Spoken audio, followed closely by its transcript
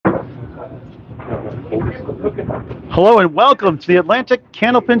Hello and welcome to the Atlantic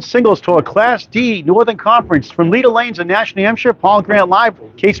Candlepin Singles Tour Class D Northern Conference from Leda Lanes-Nashua, New Hampshire. Paul Grant live.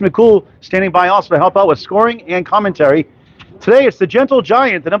 Casey McCool standing by also to help out with scoring and commentary. Today it's the Gentle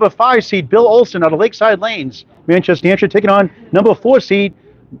Giant, the number 5 seed Bill Olson out of Lakeside Lanes, Manchester, New Hampshire, taking on number 4 seed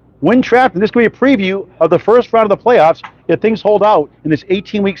Trafton. This is going to be a preview of the first round of the playoffs if things hold out in this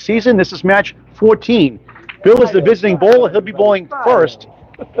 18-week season. This is match 14. Bill is the visiting bowler. He'll be bowling first.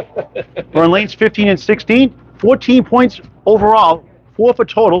 We're on lanes 15 and 16. 14 points overall, 4 for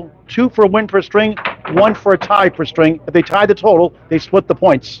total, 2 for a win per string, 1 for a tie per string. If they tie the total, they split the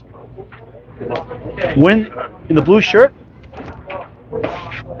points. Win in the blue shirt.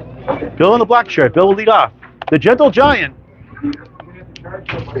 Bill in the black shirt. Bill will lead off. The Gentle Giant.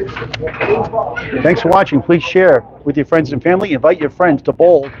 Thanks for watching. Please share with your friends and family. Invite your friends to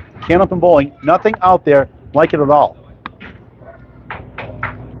bowl. Candlepin bowling. Nothing out there like it at all.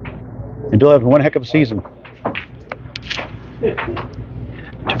 And Bill having one heck of a season.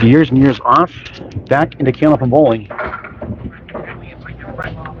 Took years and years off, back into Candlepin bowling.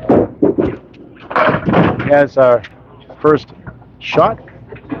 He has our first shot.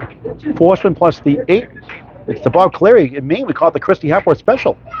 4 spin plus the 8. It's the Bob Clary. In Maine, we call it the Christy Hapworth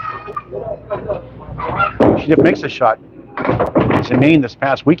Special. She just makes a shot. It's in Maine this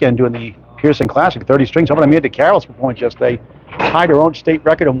past weekend doing the Pearson Classic, 30 strings. Over to Amanda Carroll's performance yesterday. Tied her own state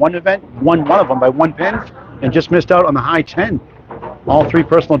record in one event, won one of them by 1 pin, and just missed out on the high 10. All 3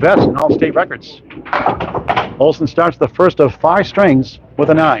 personal bests and all state records. Olson starts the first of 5 strings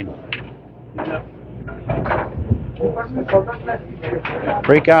with a 9.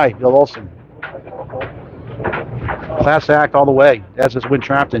 Great guy, Bill Olson. Class act all the way, as is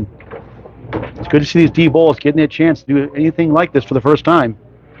Trafton. It's good to see these D bowlers getting their chance to do anything like this for the first time.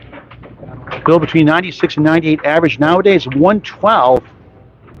 Bill between 96 and 98 average nowadays, 112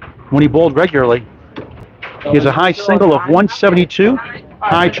 when he bowled regularly. He has a high single of 172,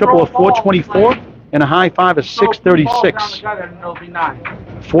 high triple of 424, and a high 5 of 636.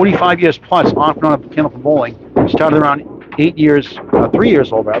 45 years plus off and on Candlepin bowling. Started around 3 years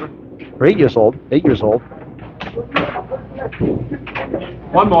old rather, or 8 years old.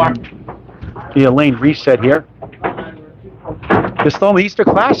 One more. The lane reset here. This Thome Easter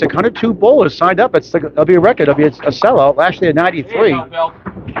Classic, 102 bowlers signed up. It'll be a record. It'll be a sellout. Last year at 93.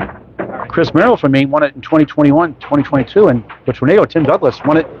 Chris Merrill from Maine won it in 2021, 2022, and the Tornado Tim Douglas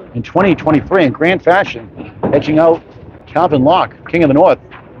won it in 2023 in grand fashion, edging out Calvin Locke, King of the North,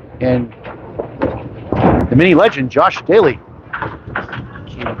 and the mini legend Josh Daly.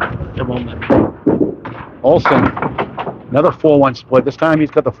 Olson, another 4-1 split. This time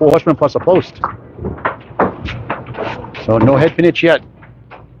he's got the 4 horsemen plus a post. So no head pin itch yet.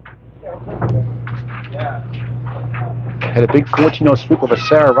 Had a big 14-0 sweep over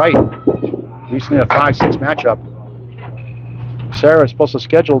Sarah Wright. Recently a 5-6 matchup. Sarah is supposed to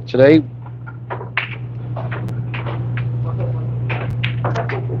schedule today.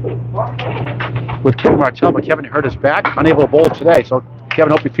 With Kevin Martell, but Kevin hurt his back, unable to bowl today. So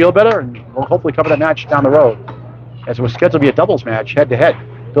Kevin, hope you feel better, and we'll hopefully cover that match down the road. As it was scheduled to be a doubles match, head-to-head.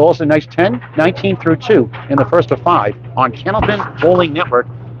 Bill Olson, nice 10, 19 through 2 in the first of 5 on Candlepin Bowling Network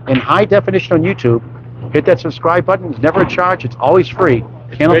in high definition on YouTube. Hit that subscribe button. It's never a charge. It's always free.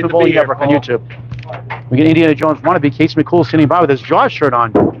 Candlepin Bowling Network on YouTube. We get Indiana Jones wannabe. Casey McCool standing by with his Jaws shirt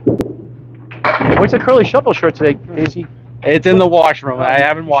on. What's the curly shuffle shirt today, Casey? It's in the washroom. I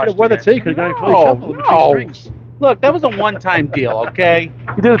haven't washed it. Should have worn it today because you're going to curly shuffle in 2 strings. Look, that was a one-time deal, okay?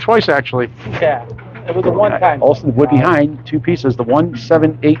 You did it twice, actually. Yeah, it was a one-time. Olson would behind 2 pieces, the 1,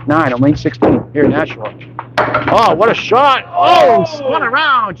 7, 8, 9 on lane 16 here in Nashua. Oh, what a shot! Oh, spun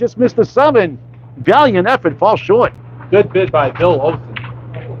around, just missed the 7. Valiant effort, falls short. Good bid by Bill Olson.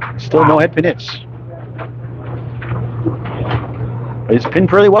 Still no head pin hits. It's pinned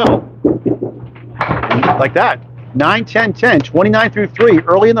pretty well. Like that. 9, 10, 10, 29 through 3,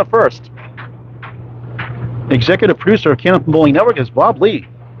 early in the first. Executive producer of Candlepin Bowling Network is Bob Lee.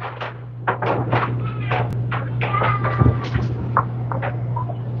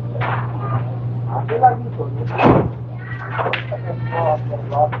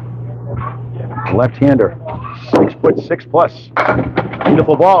 Left-hander, 6'6" plus.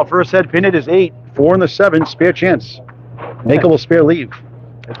 Beautiful ball. First head pin it is 8. 4 in the 7. Spare chance. Makeable spare leave.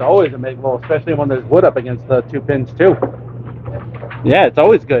 It's always a makeable, especially when there's wood up against the 2 pins too. Yeah, it's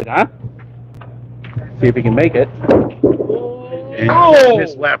always good, huh? See if he can make it. And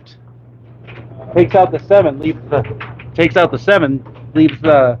miss left. Takes out the 7, leaves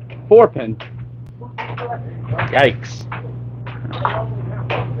the 4 pin. Yikes.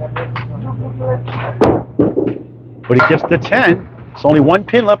 But he gets the 10. It's only one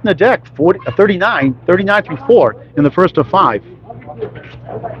pin left in the deck. 39 through 4 in the first of 5.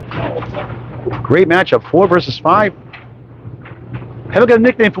 Great matchup. 4 versus 5. Haven't got a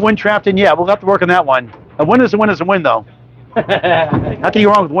nickname for Win Trafton yet. We'll have to work on that one. A win is a win is a win, though. How can you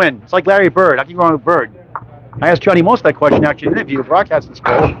go wrong with Win? It's like Larry Bird. How can you go wrong with Bird? I asked Johnny most of that question actually in an interview with Broadcasting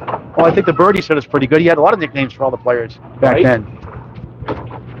School. Well, I think the Bird he said is pretty good. He had a lot of nicknames for all the players back then.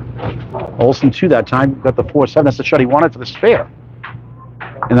 Olson 2 that time. Got the 4-7. That's the shot he wanted for the spare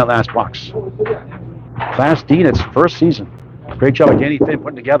in that last box. Class D in its first season. Great job of Danny Finn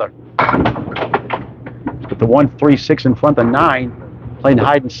putting together. With the 1-3-6 in front of 9, playing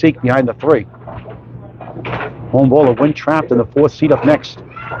hide and seek behind the 3. Home bowler Win Trafton, the 4th seed up next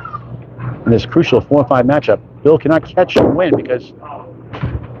in this crucial 4-5 matchup. Bill cannot catch a Win because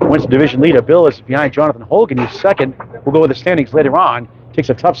Win's the division leader. Bill is behind Jonathan Hogan. He's second. We'll go with the standings later on. Takes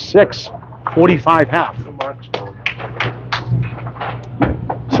a tough 6, 45 half.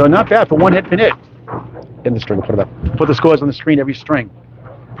 So not bad for one hit pin hit. In the string, put it up. Put the scores on the screen every string.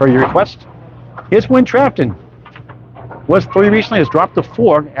 Per your request. Here's Win Trafton. Was 3 recently, has dropped to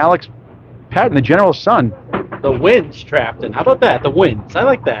 4. Alex Patton, the general's son. The Winds Trafton. How about that? The Winds. I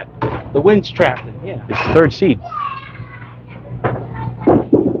like that. The Winds Trafton. Yeah. It's the 3rd seed.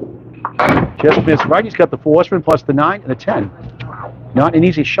 Just missed right. He's got the 4 Horseman plus the 9 and the 10. Not an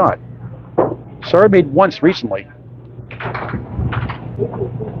easy shot. Sorry made once recently.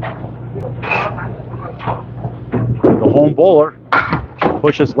 The home bowler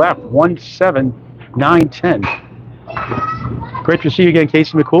pushes left. 1-7, 9-10. Great to see you again,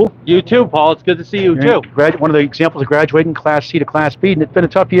 Casey McCool. You too, Paul. It's good to see you too. One of the examples of graduating Class C to Class B, and it's been a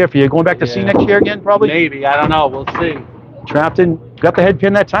tough year for you. Going back to C next year again, probably? Maybe. I don't know. We'll see. Trafton got the head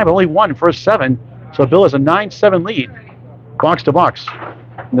pin that time, but only won first 7. So Bill has a 9-7 lead, box to box.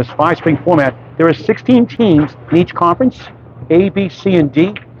 In this 5-string format, there are 16 teams in each conference, A, B, C, and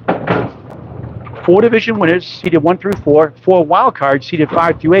D. 4 division winners, seeded 1 through 4. 4 wild cards, seeded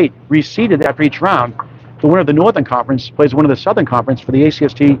 5 through 8, reseeded after each round. The winner of the Northern Conference plays the winner of the Southern Conference for the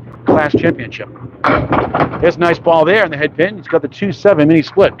ACST Class Championship. There's a nice ball there in the head pin. He's got the 2-7 mini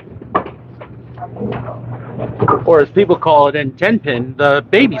split. Or as people call it in 10-pin, the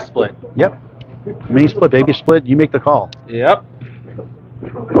baby split. Yep. Mini split, baby split, you make the call. Yep.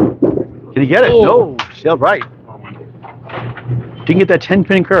 Did he get it? No. Sailed right. Didn't get that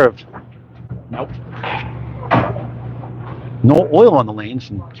 10-pin curved. Nope. No oil on the lanes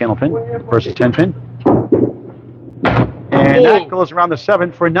in Candlepin versus 10-pin. And that goes around the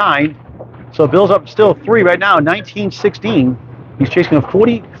 7 for 9. So Bill's up still 3 right now, 19-16. He's chasing a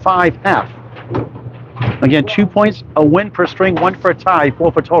 45 half. Again, 2 points, a win per string, 1 for a tie,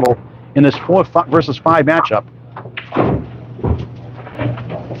 4 for total in this 4 versus 5 matchup.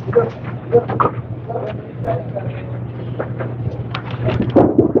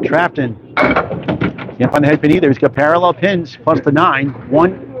 Trafton can't find the head pin either. He's got parallel pins plus the 9.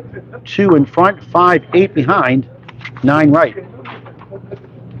 1, 2 in front, 5, 8 behind, 9 right.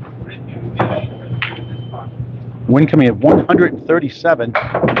 Win coming at 137.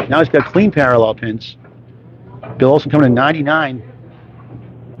 Now he's got clean parallel pins. Bill Olson coming in 99.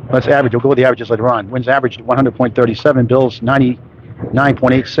 Let's average. We'll go with the averages later on. Wins average 100.37. Bill's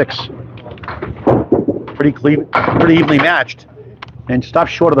 99.86. Pretty evenly matched. And stopped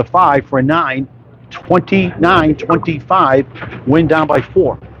short of the 5 for a 9. 29-25. Win down by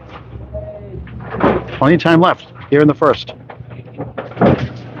 4. Plenty of time left here in the first.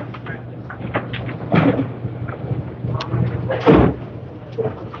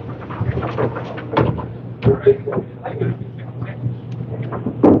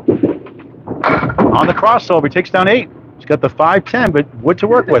 On the crossover, he takes down 8. He's got the 5-10, but wood to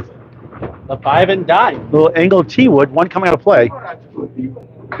work with. The 5 and dime. Little angled T-wood, one coming out of play.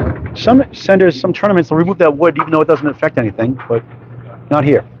 Some centers, some tournaments will remove that wood even though it doesn't affect anything, but not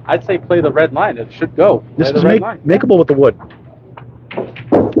here. I'd say play the red line. It should go. This is makeable with the wood.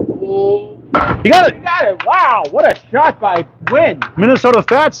 You got it! You got it! Wow, what a shot by Win. Minnesota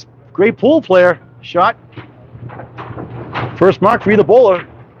Fats, great pool player. Shot. First mark for either bowler.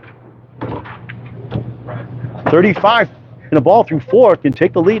 35 and a ball through 4 can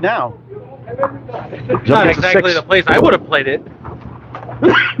take the lead now. It's not exactly the place I would have played it.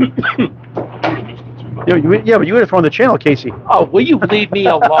 Yeah, but you would have thrown the channel, Casey. Oh, will you leave me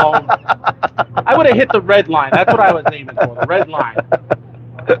alone? I would have hit the red line. That's what I was aiming for, the red line.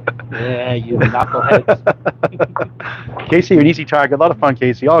 Yeah, you knuckleheads. Casey, you're an easy target. A lot of fun,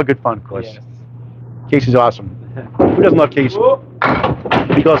 Casey. All good fun, of course. Yes. Casey's awesome. Who doesn't love Casey?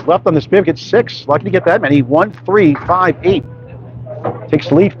 He goes left on the spin, gets 6. Lucky to get that many. 1, 3, 5, 8. Takes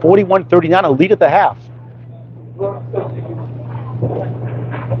the lead, 41-39, a lead at the half.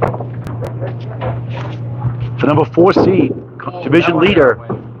 The number 4 seed, division leader,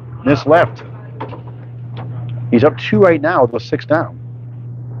 missed left. He's up 2 right now with 6 down.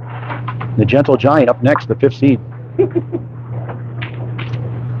 The Gentle Giant up next, the 5th seed.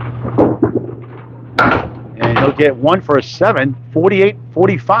 And he'll get 1 for a 7,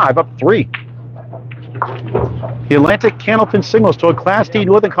 48-45, up 3. The Atlantic Candlepin Singles Tour Class D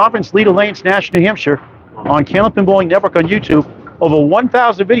Northern Conference, Leda Lanes-Nashua, New Hampshire, on Candlepin Bowling Network on YouTube. Over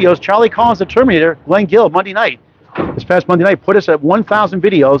 1,000 videos. Charlie Collins, the Terminator, Glenn Gill, Monday night. This past Monday night, put us at 1,000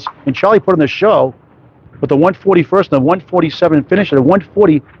 videos, and Charlie put on the show with the 141st and the 147 finish at a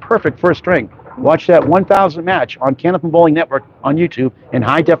 140 perfect first string. Watch that 1,000 match on Candlepin Bowling Network on YouTube in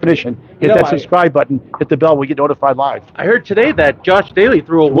high definition. Hit that subscribe button, hit the bell, we get notified live. I heard today that Josh Daly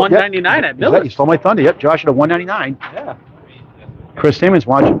threw a 199 at Miller. You stole my thunder. Yep, Josh at a 199. Yeah. Chris Simmons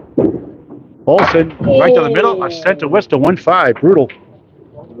watching. Olson, right to the middle, a center west to 1-5. Brutal.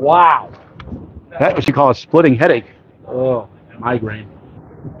 Wow. That's what you call a splitting headache. Oh, migraine.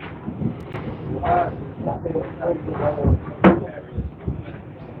 Try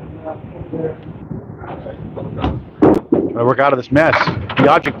to work out of this mess. The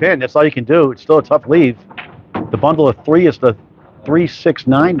object pin, that's all you can do. It's still a tough leave. The bundle of 3 is the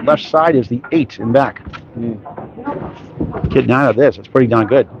 3-6-9. Left side is the 8 in back. Getting out of this, it's pretty darn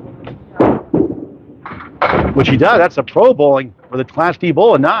good. Which he does. That's a pro bowling with a Class D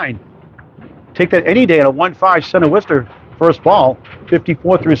bowl of 9. Take that any day in a 1-5 center Worcester first ball,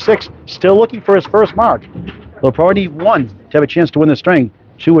 54 through 6. Still looking for his first mark. They'll probably need 1 to have a chance to win the string.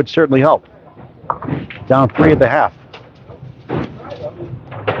 2 would certainly help. Down 3 at the half.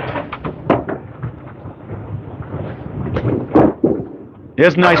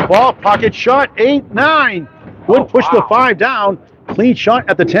 There's a nice ball. Pocket shot. 8-9. Wood pushed the 5 down. Clean shot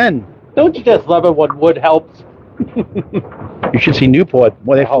at the 10. Don't you just love it when Wood helps? You should see Newport.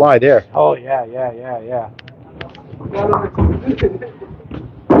 Boy, they fly there. Oh, yeah.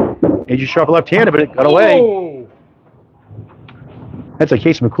 Agent sharp left-handed, but it got away. Oh. That's a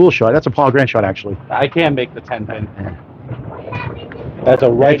Casey McCool shot. That's a Paul Grant shot, actually. I can't make the 10 pin. That's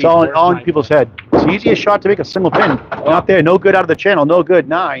a right. It's all in people's head. It's the easiest shot to make a single pin. Not there. No good out of the channel. No good.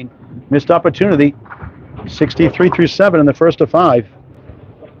 9. Missed opportunity. 63 through 7 in the first of 5.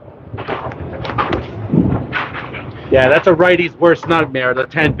 Yeah, that's a righty's worst nightmare, the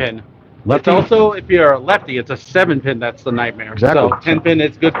 10 pin. Lefty? It's also, if you're a lefty, it's a 7 pin that's the nightmare. Exactly. So 10 pin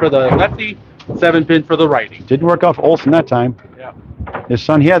is good for the lefty, 7 pin for the righty. Didn't work out for Olson that time. Yeah. His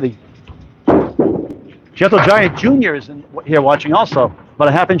son here, the Gentle Giant Jr. is here watching also. About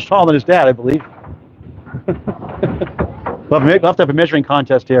a half-inch taller than his dad, I believe. We'll have to have a measuring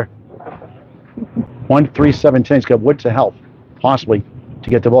contest here. 1, 3, 7, 10. He's got Wood to help, possibly, to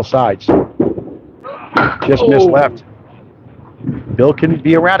get to both sides. Just missed left. Bill can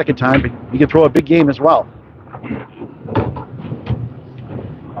be erratic at times, but he can throw a big game as well.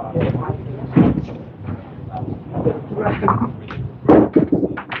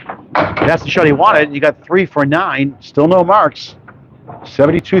 That's the shot he wanted. You got 3 for 9. Still no marks.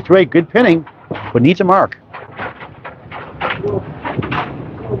 72 through 8. Good pinning, but needs a mark.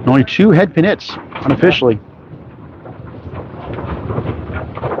 Only 2 head pin hits unofficially.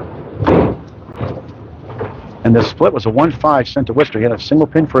 And the split was a 1-5 center Worcester. He had a single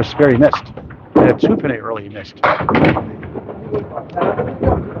pin for a spare he missed. He had a 2 pin early he missed.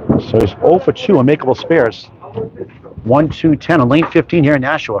 So he's 0 for 2 on makeable spares. 1, 2, 10 on lane 15 here in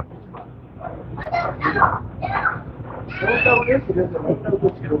Nashua.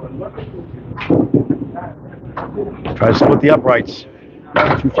 Try to split the uprights.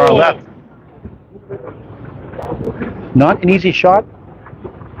 Too far left. Not an easy shot.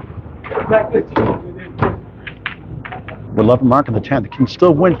 Would love a mark on the 10th. Can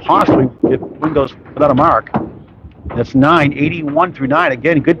still win possibly if Win goes without a mark. That's 9, 81 through 9.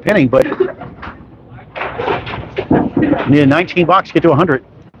 Again, good pinning, but need a 19 box to get to 100.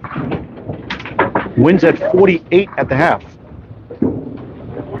 Wins at 48 at the half.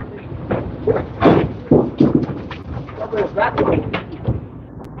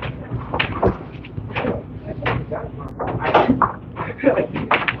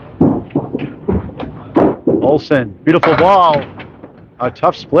 Olson, beautiful ball. A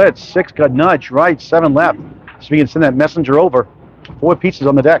tough split. 6 got nudge right, 7 left. So we can send that messenger over. 4 pieces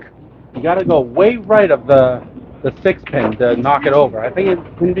on the deck. You got to go way right of the 6 pin to knock it over. I think it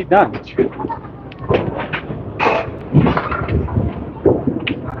can be done.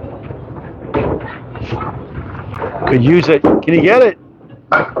 Could use it. Can you get it?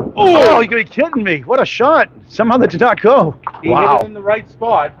 Oh, you're gonna be kidding me. What a shot. Somehow that did not go. He hit it in the right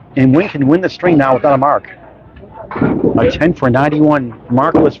spot. And Win can win the string now without a mark. A 10 for 91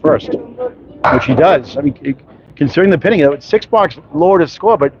 markless first, which he does. I mean, considering the pinning. 6 box lower to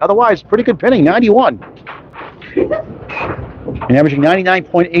score, but otherwise pretty good pinning, 91. And averaging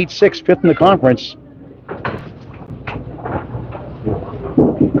 99.86, fifth in the conference.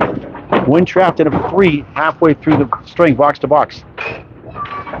 Win Trafton of 3 halfway through the string, box to box.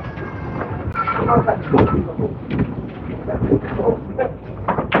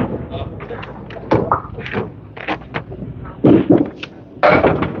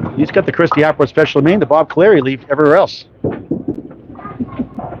 He's got the Christie Hapworth special main, the Bob Clary leave everywhere else.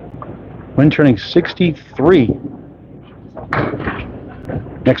 Win turning 63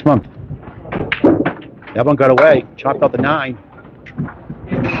 next month. That one got away, chopped out the 9.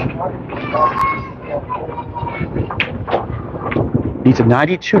 Needs a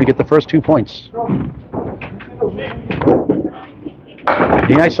 92 to get the first 2 points.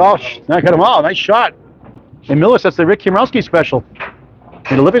 Nice got them all. Nice shot. And Millis, that's the Rick Kimrowski special.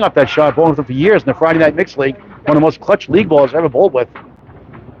 And they're living off that shot, bowling with him for years in the Friday Night Mixed League. One of the most clutch league bowlers I've ever bowled with.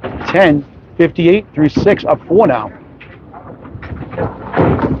 10, 58 through 6, up 4 now.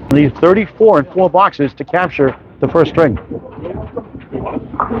 Leave 34 in 4 boxes to capture the first string.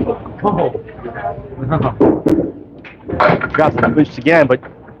 Got the boost again, but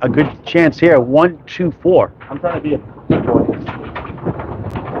a good chance here. 1, 2, 4. I'm trying to be a good boy.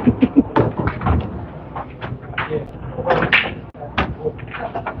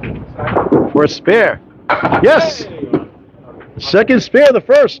 For a spare. Yes! Second spare, the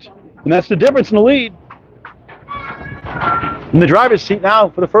first. And that's the difference in the lead. In the driver's seat now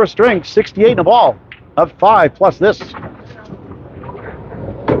for the first string, 68 in the ball. Up 5 plus this.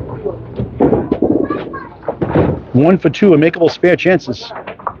 1 for 2, unmakeable spare chances.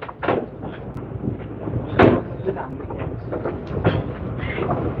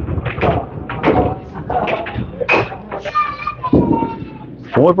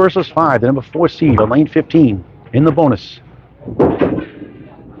 Four versus 5, the number 4 seed on lane 15 in the bonus.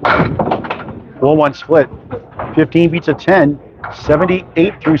 4-1 split. 15 beats a 10.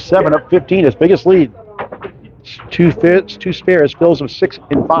 78 through 7, up 15, his biggest lead. 2 spares, fills of 6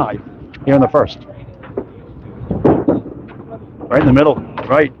 and 5 here in the first. Right in the middle,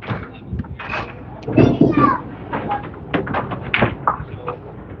 right.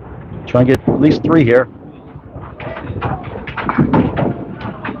 Try and get at least 3 here.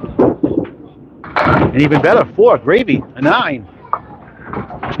 And even better, 4, gravy, a 9.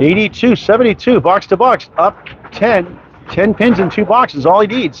 82, 72, box to box, up 10. 10 pins in 2 boxes, all he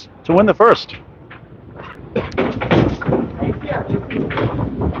needs to win the first.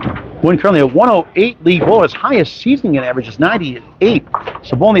 Win currently a 108 league bowler. His highest seasoning average is 98.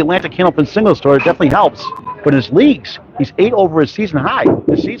 So bowling the Atlantic Candlepin Singles Tour definitely helps. But in his leagues, he's 8 over his season high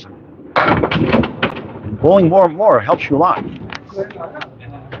this season. And bowling more and more helps you a lot.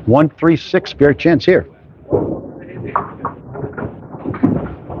 1, 3, 6, spare chance here.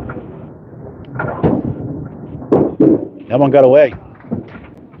 That one got away.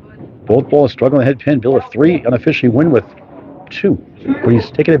 Both bowlers struggling the head pin. Bill of 3, unofficially win with 2. But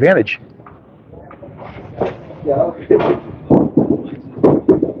he's taking advantage.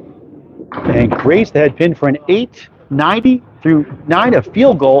 And grazed the head pin for an 8, 90 through 9, a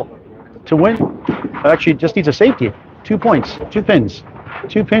field goal to win. Actually, just needs a safety. 2 points, 2 pins.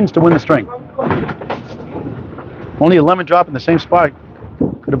 2 pins to win the string. Only a lemon drop in the same spot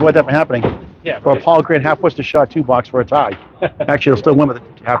could avoid that from happening. Yeah. For a Paul Grant half-Worcester shot 2 box for a tie. Actually, he'll still win with a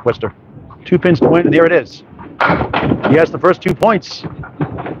half-Worcester. 2 pins to win, and there it is. He has the first 2 points.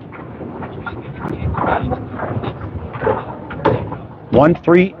 One,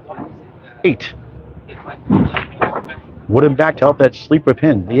 3, 8. Wooden back to help that sleeper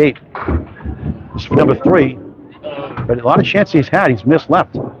pin, the 8. It's for number 3. But a lot of chances he's had, he's missed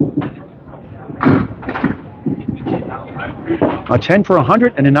left. A 10 for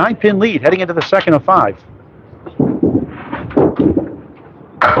 100 and a 9-pin lead heading into the second of 5.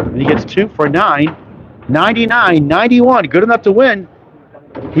 And he gets 2 for 9. 99, 91, good enough to win.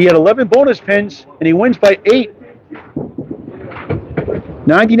 He had 11 bonus pins and he wins by 8.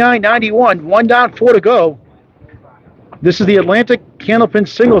 99, 91, 1 down, 4 to go. This is the Atlantic Candlepin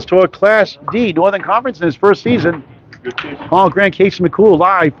Singles Tour Class D, Northern Conference in his first season. Paul Grant, Casey McCool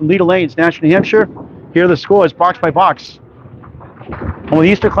live from Leda Lanes-Nashua, New Hampshire. Here are the scores, box by box. On the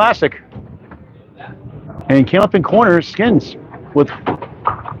Easter Classic. And Candlepin Corner skins with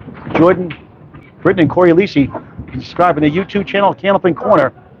Jordan Britton and Corey Lisi. Subscribe to the YouTube channel Candlepin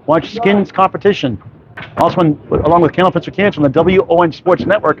Corner. Watch skins competition. Also, along with Candlepin for Cancer on the WON Sports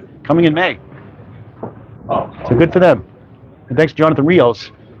Network coming in May. So good for them. And thanks to Jonathan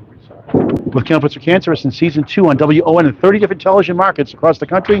Rios. With Candlepin for Cancer in season 2 on WON in 30 different television markets across the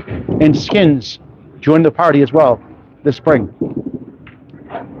country. And skins joining the party as well this spring.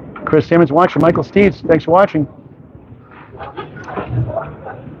 Chris Simmons watching. Michael Steves, thanks for watching.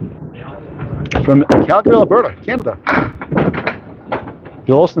 From Calgary, Alberta, Canada.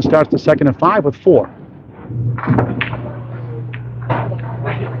 Bill Olson starts the second and 5 with 4.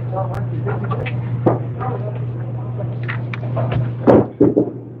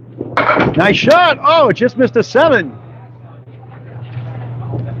 Nice shot. Oh, just missed a 7.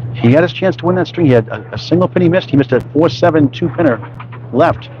 He had his chance to win that string. He had a single pin he missed. He missed a 4-7 2-pinner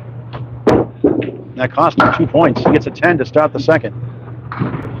left. That cost him 2 points. He gets a 10 to start the second.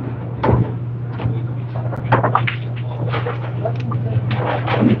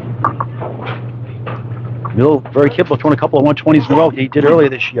 Bill very capable of throwing a couple of 120s in a row. He did earlier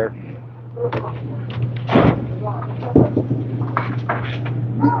this year.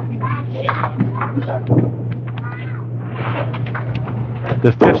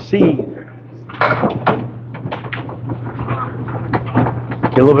 The 5th seed.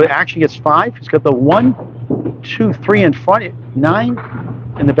 Get a little bit of action, gets 5. He's got the 1, 2, 3 in front,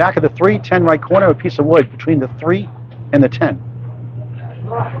 9 in the back of the 3, 10 right corner, a piece of wood between the 3 and the 10.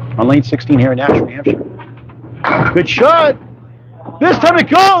 On lane 16 here in Nashua, New Hampshire. Good shot. This time it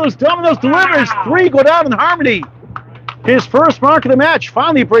goes. Domino's delivers. 3 go down in harmony. His first mark of the match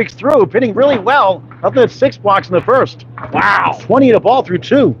finally breaks through, pitting really well. Up to 6 blocks in the first. Wow. 20 to ball through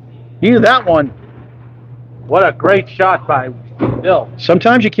 2. Needed that one. What a great shot by Bill.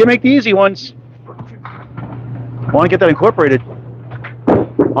 Sometimes you can't make the easy ones. Want to get that incorporated.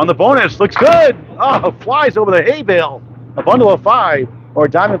 On the bonus, looks good. Oh, flies over the hay bale. A bundle of 5, or a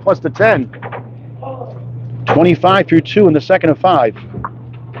diamond plus the 10. 25 through 2 in the second of 5.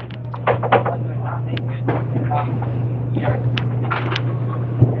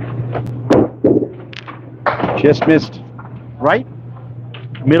 Just missed right,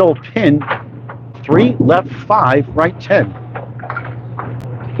 middle pin, 3, left 5, right 10.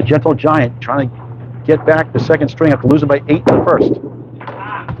 The Gentle Giant trying to get back the second string after losing by 8 in the first.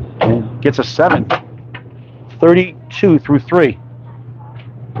 And gets a 7. 32 through 3.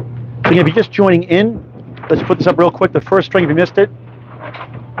 So if you're just joining in, let's put this up real quick. The first string, if you missed it,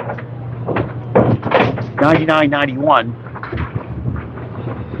 99.91.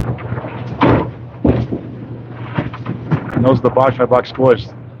 And those are the box by box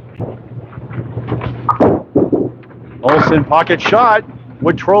scores. Olson, pocket shot.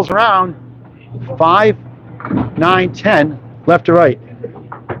 Wood twirls around. 5, 9, 10, left to right.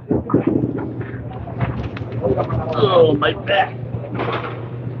 Oh, my back.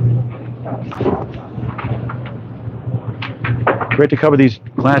 Great to cover these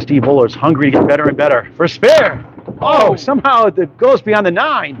Class D bowlers. Hungry to get better and better. For a spare. Oh, somehow it goes beyond the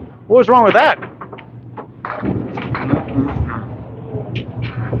 9. What was wrong with that?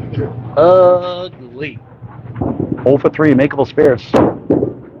 Ugly. 0 for 3, makeable spares.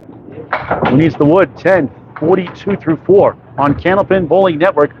 Who needs the wood? 10, 42 through 4 on Candlepin Bowling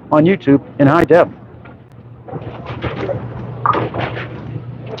Network on YouTube in high def.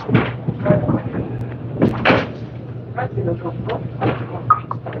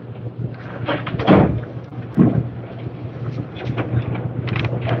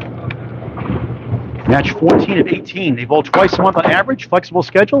 Match 14 of 18. They bowl twice a month on average. Flexible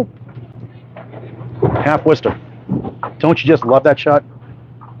schedule. Half Worcester. Don't you just love that shot?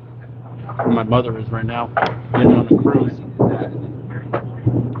 Where my mother is right now, getting on a cruise.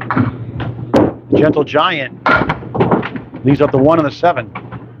 Gentle Giant leaves up the 1 and the 7.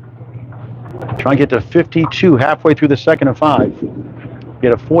 Try and get to 52 halfway through the second of 5.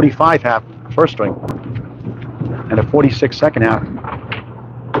 Get a 45 half first string and a 46 second half.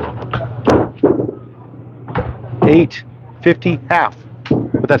 8, 50 half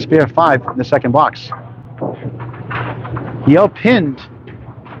with that spare 5 in the second box. He outpinned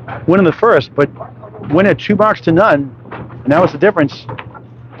winning the first, but win at 2 marks to none, and that was the difference.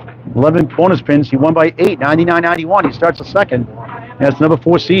 11 bonus pins. He won by 8, 99-91. He starts the second. That's the number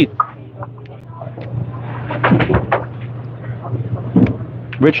 4 seed.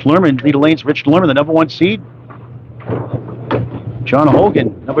 Rich Lerman, Leda Lanes, Rich Lerman, the number 1 seed. John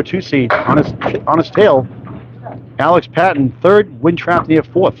Hogan, number 2 seed, on his tail. Alex Patton, 3rd. Win Trafton here,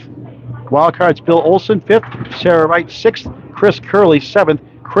 4th. Wildcards, Bill Olson, 5th. Sarah Wright, 6th. Chris Curley, 7th.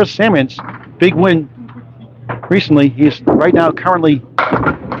 Chris Sammons, big win recently. He's right now currently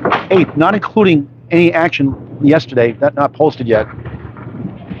 8th, not including any action yesterday. That not posted yet.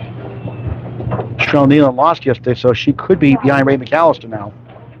 Cheryl Nealon lost yesterday, so she could be behind Ray McAllister now.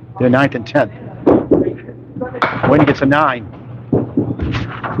 They're 9th and 10th. When he gets a 9.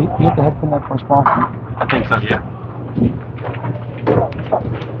 You have to head from that first ball? I think so, yeah.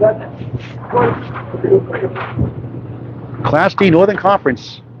 Class D Northern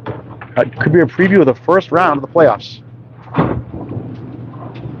Conference. Could be a preview of the first round of the playoffs.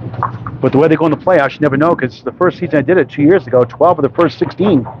 But the way they go in the playoffs, you never know, because the first season I did it 2 years ago, 12 of the first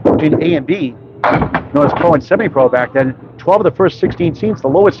 16 between A and B. You know, it's pro and semi-pro back then. 12 of the first 16 seeds, the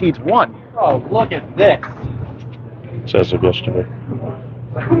lowest seeds won. Oh, look at this. Says it yesterday.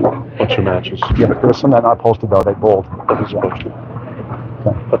 Bunch of matches. Yeah, but there was some that not posted, though. They bold. That is posted.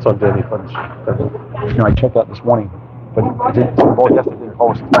 That's on Danny Hunt's. You know, I checked that this morning, but it didn't, both yesterday didn't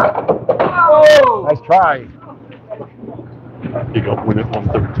post. Oh! Nice try. You go win it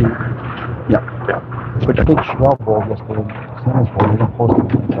 113. Yeah. Which I think Schwab bowled yesterday. Simmons bowled. He didn't post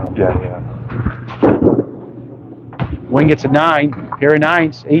it. Yeah. Wing gets a 9, pair of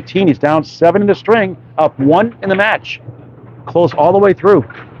 9s, 18. He's down 7 in the string, up 1 in the match. Close all the way through.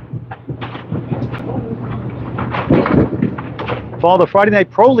 Follow the Friday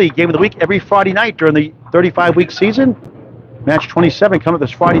Night Pro League game of the week every Friday night during the 35-week season. Match 27 coming up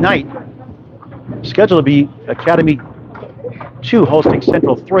this Friday night. Scheduled to be Academy 2 hosting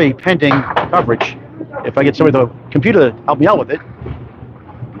Central 3, pending coverage. If I get somebody with a computer to help me out with it.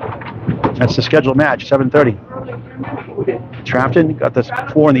 That's the scheduled match, 7:30. Trafton got this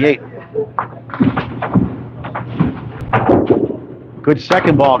 4 in the 8. Good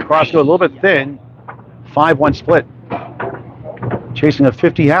second ball, crossed a little bit thin. 5-1 split. Chasing a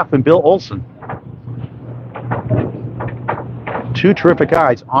 50 half and Bill Olson. Two terrific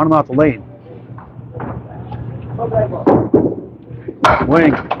guys on and off the lane.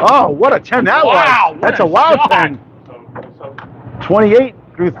 Wing. Oh, what a 10 that was. That's a wild 10. 28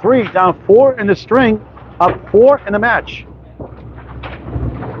 through 3, down 4 in the string, up 4 in the match.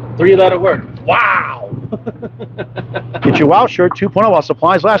 3-letter word. Wow. Get your WOW shirt 2.0 while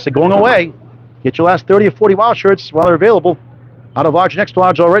supplies last. They're going away. Get your last 30 or 40 WOW shirts while they're available. Out of large and extra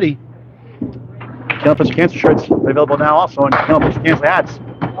large already. Candlepin for Cancer shirts available now also, and Candlepin for Cancer hats.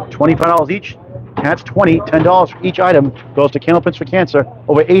 $25 each. Hats $20, $10 for each item goes to Candlepin for Cancer.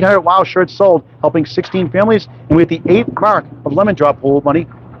 Over 800 WOW shirts sold, helping 16 families, and we have the 8th mark of Lemon Drop pool money,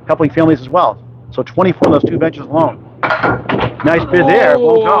 helping families as well. So 24 of those 2 ventures alone. Nice bid there.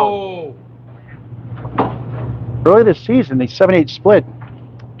 Won't go. Early this season, the 7-8 split.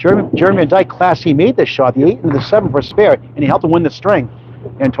 Jeremy Van Dyke, Class C, made this shot, the 8 and the 7 for a spare, and he helped him win the string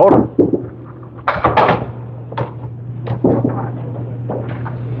in total.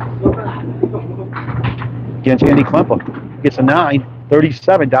 Against Andy Klemper. Gets a 9,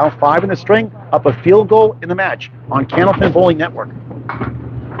 37, down 5 in the string, up a field goal in the match on Candlepin Bowling Network.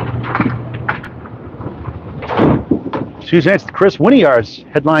 Tuesday night, Chris Winiar's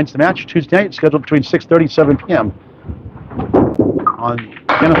headlines the match. Tuesday night, scheduled between 6:30 and 7 p.m. on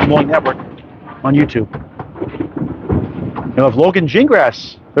Candlepin Bowling Network on YouTube. You'll have Logan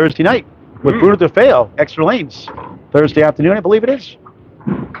Gingras Thursday night with Bruno DeFeo, Extra Lanes. Thursday afternoon, I believe it is.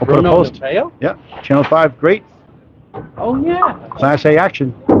 Bruno DeFeo? Yeah, Channel 5, great. Oh, yeah. Class A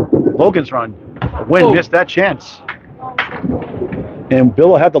action. Logan's run. Win, missed that chance. And Bill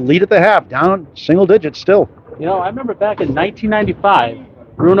will have the lead at the half, down single digits still. You know, I remember back in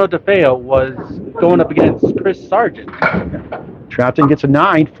 1995, Bruno DeFeo was going up against Chris Sargent. Trafton gets a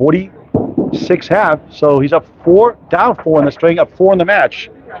 9, 46 half, so he's up 4, down 4 in the string, up 4 in the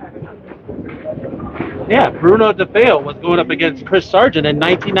match. Yeah, Bruno DeFeo was going up against Chris Sargent in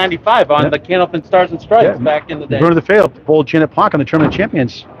 1995 on the Candlepin Stars and Stripes back in the day. Bruno DeFeo bowled Janet Park on the Tournament of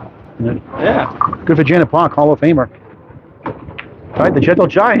Champions. Yeah. Good for Janet Park, Hall of Famer. All right, the Gentle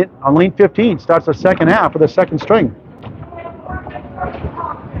Giant on lane 15 starts the second half with the second string.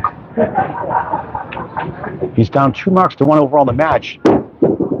 He's down 2 marks to 1 overall in the match.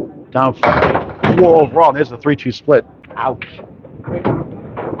 Down 4 overall, and there's the 3-2 split. Ouch.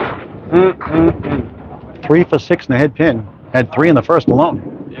 3 for 6 in the head pin. Had 3 in the first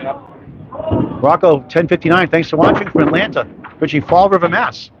alone. Yeah. Rocco 1059, thanks for watching from Atlanta. Richie, Fall River,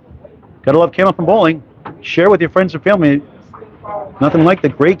 Mass. Gotta love Candlepin Bowling. Share with your friends and family. Nothing like the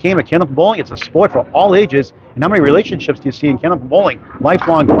great game of Candlepin Bowling. It's a sport for all ages. And how many relationships do you see in Candlepin Bowling?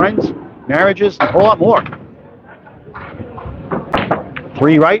 Lifelong friends, marriages, and a whole lot more.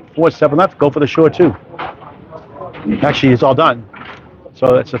 3 right, 4, 7 left. Go for the short 2. Actually, it's all done.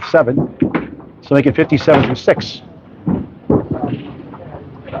 So it's a 7. So make it 57 through 6.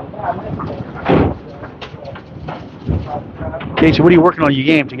 Casey, what are you working on your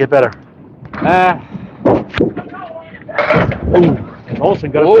game to get better?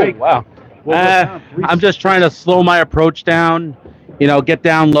 Olson got a break. Wow. I'm just trying to slow my approach down, you know, get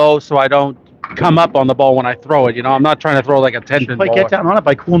down low so I don't come up on the ball when I throw it. You know, I'm not trying to throw like a 10-pin ball. Get down on it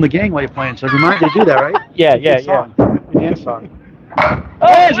by cooling the gang while you're playing. So remind you to do that, right? Yeah. Dance song.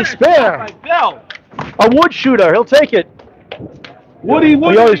 There's a spare. My belt. A wood shooter. He'll take it. Woody.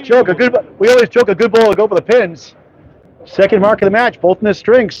 We always joke a good ball will go for the pins. Second mark of the match, both in the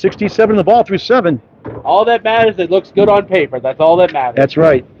string. 67 in the ball through 7. All that matters, it looks good on paper. That's all that matters. That's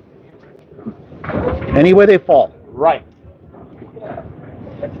right. Any way they fall. Right.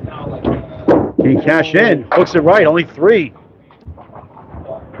 He can cash in. Hooks it right. Only 3.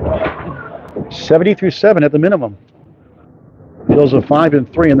 70 through 7 at the minimum. Phil's a 5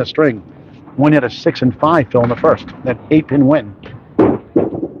 and 3 in the string. One had a 6 and 5 Phil in the first. That 8-pin win.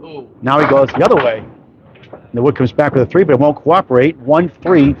 Ooh. Now he goes the other way. The wood comes back with a 3, but it won't cooperate. 1,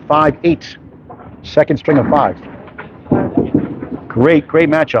 3, 5, 8. Second string of 5. Great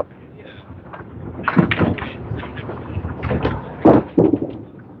matchup.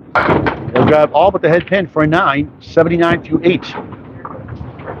 They'll grab all but the head pin for a 9, 79 through 8.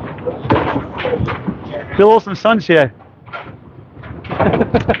 Bill Olson's son's here.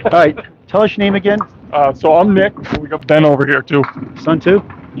 All right, tell us your name again. So I'm Nick. We got Ben over here too. Son too?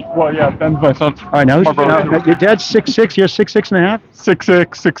 Well, yeah, Ben's my son. All right, now your dad's 6'6", you're 6'6" and a half? 6'6",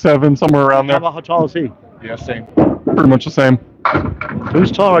 6'7", somewhere around there. How tall is he? Yeah, same. Pretty much the same.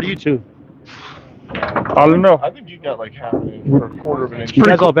 Who's taller are you two? I don't know. I think you got like half an inch or a quarter of an inch. You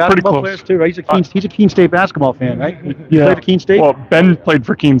guys all pretty basketball close. players too, right? He's a Keene State basketball fan, right? You Yeah. played for Keene State? Well, Ben played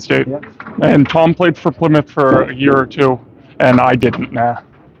for Keene State, Yeah. and Tom played for Plymouth for a year or 2, and I didn't. Nah.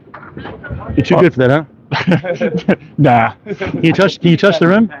 You're too good for that, huh? Nah. Can you touch the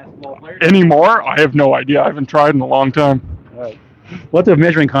rim? Anymore? I have no idea. I haven't tried in a long time. What's the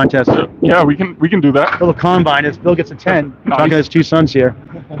measuring contest? Yeah, we can do that. Little combine. Bill gets a 10. Nice. Tom has 2 sons here.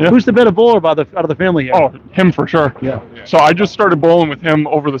 Yeah. Who's the better bowler out of the family here? Oh, him for sure. Yeah. So I just started bowling with him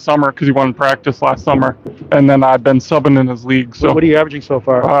over the summer because he won practice last summer, and then I've been subbing in his league. So What are you averaging so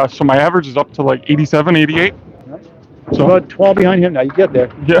far? so my average is up to like 87, 88. So about 12 behind him now. You get there.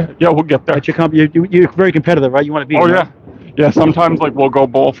 Yeah, we'll get there. But you're very competitive, right? You want to beat Oh him, yeah, right? yeah. Sometimes like we'll go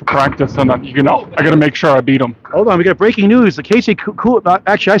bowl for practice, and then I got to make sure I beat him. Hold on, we got breaking news. The Casey,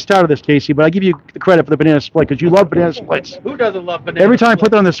 actually, I started this, Casey, but I give you the credit for the banana split because you love banana splits. Who doesn't love banana? Every time I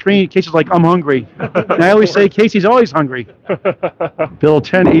put that on the screen, Casey's like, I'm hungry. And I always say, Casey's always hungry. Bill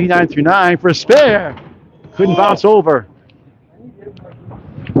 10, 89 through 9 for a spare. Couldn't bounce over.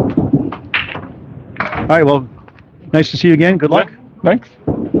 All right, well, nice to see you again. Good luck. Thanks.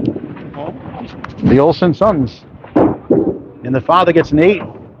 The Olson sons. And the father gets an 8.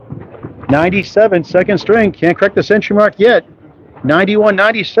 97, second string. Can't correct the century mark yet. 91,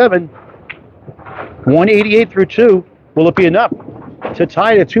 97. 188 through 2. Will it be enough to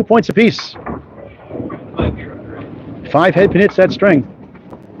tie it at 2 points apiece? 5 head pin hits that string.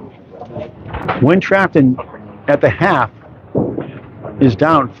 When Trafton at the half is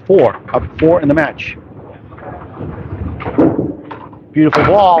down 4, up 4 in the match. Beautiful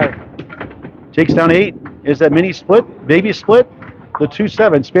ball. Takes down 8. Is that mini split, baby split? The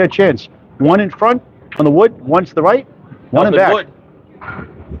 2-7, spare chance. 1 in front on the wood, 1 to the right, 1 in back.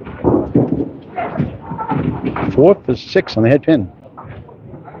 4 for 6 on the head pin.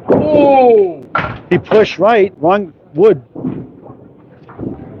 Oh! He pushed right, wrong wood.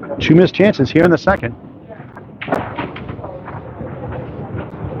 2 missed chances here in the second.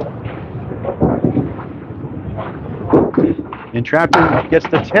 And Trafton gets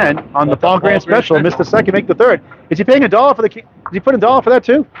the 10 on the Fall Grand Special. Missed the second, make the third. Is he paying $1 for the? Is he putting $1 for that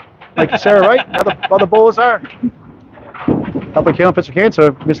tee? Like Sarah Wright, other bowlers are. Helping Kalen pitch for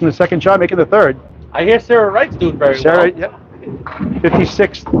cancer, missing the second shot, making the third. I hear Sarah Wright's doing very Sarah, well. yep.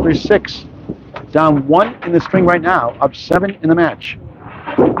 56 through 6. Down 1 in the string right now, up 7 in the match.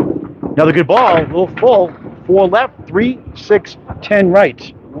 Another good ball, a little full. 4 left, 3, 6, 10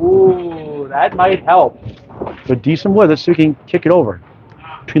 right. Ooh, that might help. But decent wood. Let's see if we can kick it over.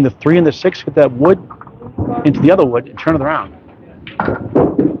 Between the 3 and the 6, hit that wood into the other wood and turn it around.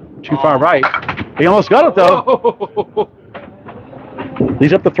 Too far right. He almost got it though.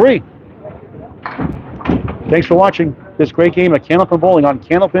 Leads up to 3. Thanks for watching this great game of Candlepin Bowling on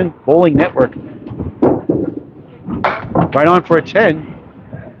Candlepin Bowling Network. Right on for a 10.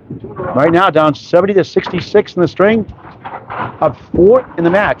 Right now down 70 to 66 in the string. Up 4 in the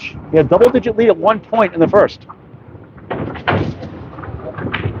match. He had a double-digit lead at 1 point in the first.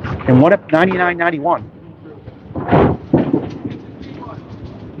 And one up 99-91.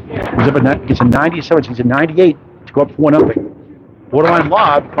 He's up at gets a 97, so he's a 98 to go up 4-0. Borderline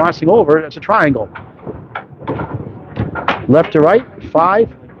lob, crossing over, that's a triangle. Left to right,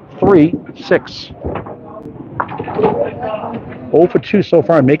 5, 3, 6. 0 for 2 so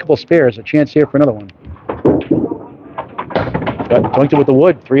far, makeable spares. A chance here for another one. Got dunked it with the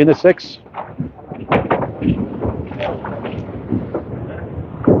wood, 3 and the 6.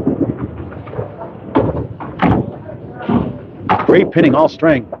 Great pinning all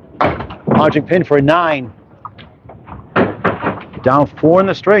string. Object pin for a 9. Down 4 in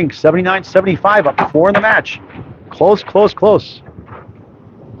the string. 79-75. Up 4 in the match. Close, close, close.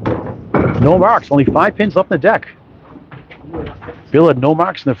 No marks. Only 5 pins left in the deck. Bill had no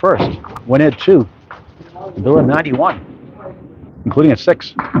marks in the first. Wynn had 2. Bill had 91, including a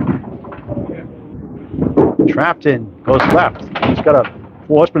 6. Trafton goes left. He's got a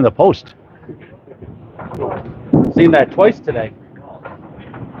 4 horseman in the post. Seen that twice today.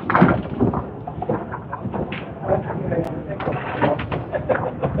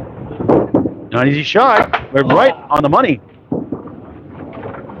 Not easy shot. We're right on the money.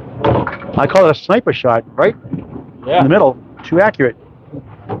 I call it a sniper shot, right? Yeah. In the middle. Too accurate.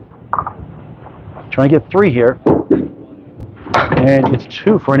 Trying to get 3 here. And it's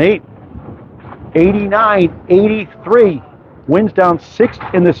 2 for an 8. 89-83. Wynn's down 6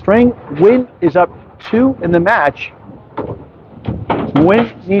 in the string. Wynn is up 2 in the match.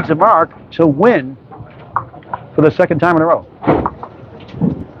 Wynn needs a mark to win for the second time in a row.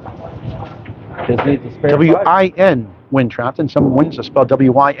 Just needs a spare 5. W-I-N, Wynn Trafton. Some wins are spelled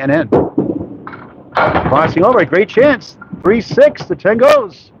W-I-N-N. Crossing over, great chance. 3-6, the 10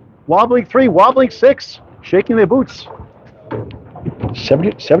 goes. Wobbling 3, wobbling 6, shaking their boots.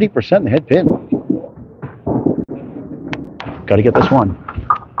 70% in the head pin. Got to get this one.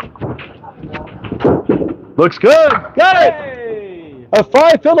 Looks good. Got it. Hey! A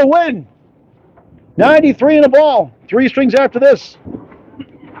 5 fill to win. 93 in the ball. 3 strings after this.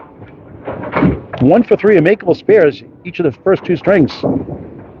 1 for 3 unmakeable spares, each of the first 2 strings.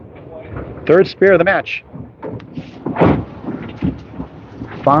 3rd spare of the match.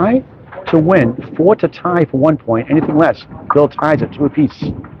 5 to win, 4 to tie for 1 point. Anything less, Bill ties at 2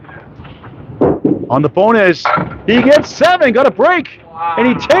 apiece. On the bonus, he gets 7, got a break, and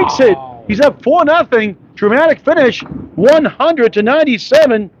he takes it. He's up 4-0. Dramatic finish, 100 to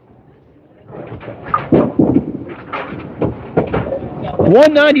 97.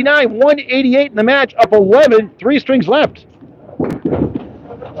 199, 188 in the match, up 11, 3 strings left.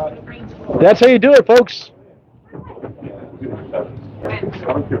 That's how you do it, folks.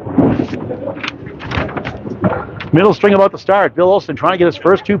 Middle string about to start. Bill Olson trying to get his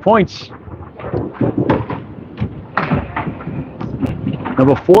first 2 points.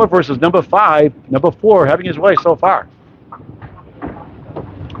 Number 4 versus number 5. Number 4 having his way so far.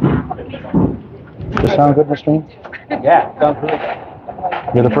 Does this sound good, Mr. Stream? Yeah, sounds good.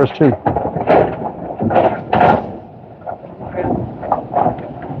 You're the first 2.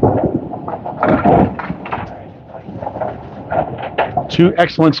 Two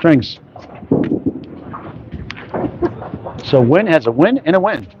excellent strings. So Wynn has a win and a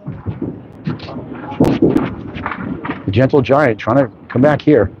win. The Gentle Giant trying to come back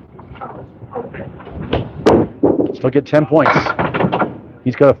here. Still get 10 points.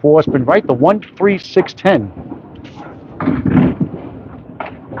 He's got a 4 spin right, the 1, 3, 6, 10.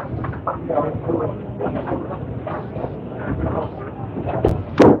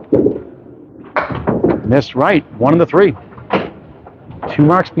 Missed right, 1 and the 3. 2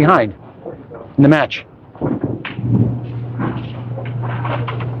 marks behind in the match.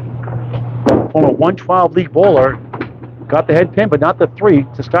 Former 112 league bowler, got the head pin, but not the 3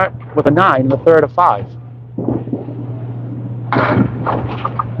 to start with a 9 and the 3rd a 5.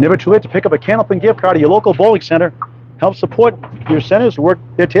 Never too late to pick up a Candlepin gift card at your local bowling center. Help support your centers who work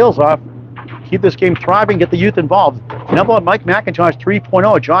their tails off. Keep this game thriving, get the youth involved. Number one, Mike McIntosh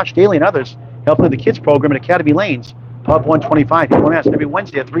 3.0, Josh Daly and others helping with the kids program at Academy Lanes. Pub 125, people ask every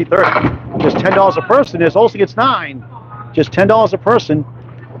Wednesday at 3:30. Just $10 a person. There's also gets 9. Just $10 a person.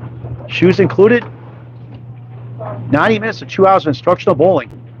 Shoes included. 90 minutes to 2 hours of instructional bowling.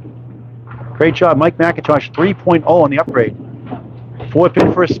 Great job, Mike McIntosh 3.0 on the upgrade. 4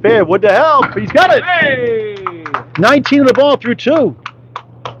 pin for a spare. Would to help. He's got it. Hey! 19 of the ball through 2.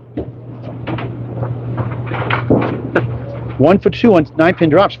 1 for 2 on 9 pin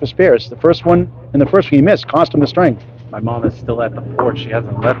drops for spares. The first one and the first one he missed cost him the string. My mom is still at the port. She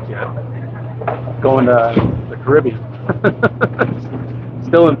hasn't left yet. Going to the Caribbean.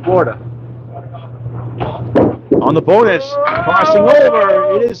 Still in Florida. On the bonus, crossing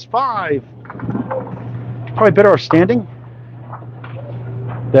over, it is 5. Probably better off standing.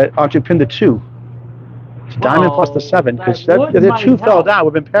 That object pinned the 2. It's diamond plus the 7, because the 2 fell down.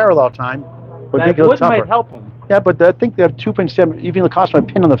 We've been parallel time. That would might help him. Yeah, but I think the 2 pin 7, even the cost of a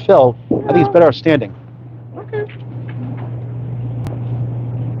pin on the fill, I think it's better off standing. Okay.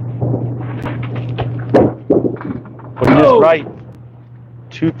 But he is right.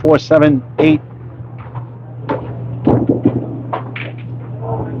 2, 4, 7, 8.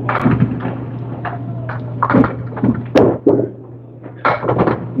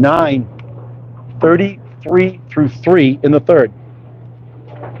 9, 33 through 3 in the third.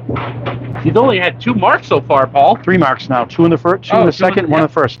 He's only had 2 marks so far, Paul. 3 marks now. 2 in the first, 2 in the second, 1 in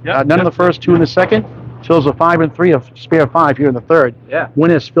the first. Yep. None in the first, 2 in the second. Fills a 5 and 3, a spare 5 here in the third. Yeah.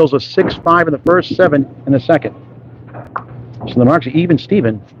 Winnes fills a 6, 5 in the first, 7 in the second. So the marks are even,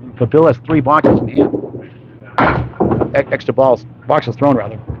 Steven, but Bill has 3 boxes in hand. Extra balls, boxes thrown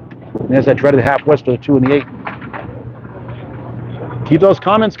rather. And there's that dreaded half west of the 2 and the 8. Keep those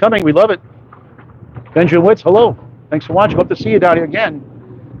comments coming. We love it. Benjamin Witz, hello. Thanks for watching. Hope to see you down here again.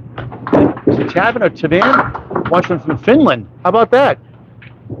 Is it Tavin or Tavan? Watching from Finland. How about that?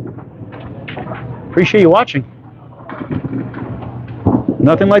 Appreciate you watching.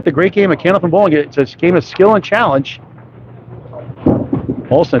 Nothing like the great game of Candlepin bowling. It's a game of skill and challenge.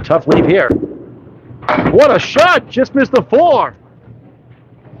 Olson, a tough lead here. What a shot! Just missed the 4.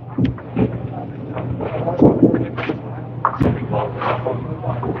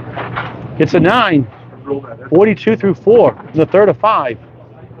 It's a 9. 42 through 4 in the third of 5.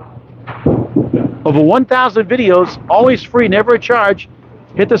 Over 1,000 videos, always free, never a charge.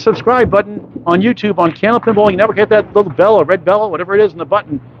 Hit the subscribe button on YouTube on Candlepin Bowling Network. Hit that little bell or red bell, whatever it is, in the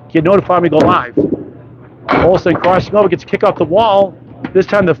button. Get notified when we go live. Olson crossing over, gets a kick off the wall. This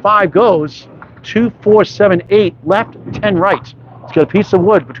time the 5 goes. 2, 4, 7, 8 left, 10 right. It's got a piece of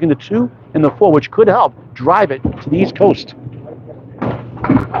wood between the 2 and the 4, which could help drive it to the East Coast.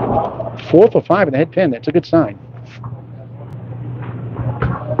 4 for 5 in the head pin. That's a good sign.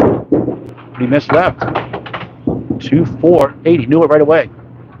 He missed left. 2, 4, 8. He knew it right away.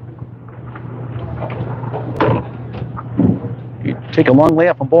 You take a long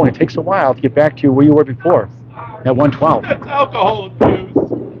layup on bowling. It takes a while to get back to where you were before at 112. That's alcohol juice.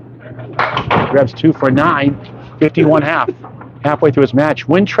 Grabs 2 for 9. 51.5. Halfway through his match.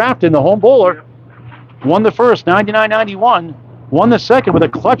 Win Trafton, the home bowler, won the first 99-91. Won the second with a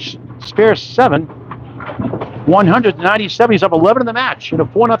clutch spare 7. 197. He's up 11 in the match in a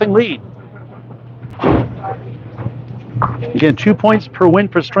 4-0 lead. Again, 2 points per win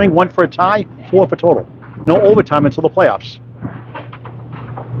per string, 1 for a tie, 4 for total. No overtime until the playoffs.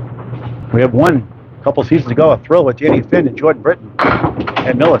 We have one a couple seasons ago, a thrill with Danny Finn and Jordan Britton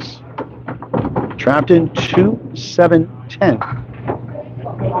and Millis. Trafton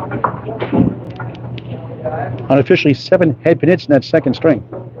 2-7-10. Unofficially 7 head pin hits in that second string.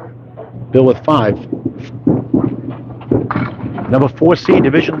 Bill with 5. Number 4 seed,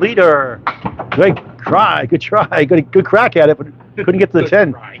 division leader. Good try, good try, good crack at it, but couldn't get to the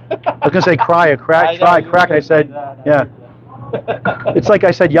 10. I was gonna say cry, a crack, try, crack, and I said, yeah. It's like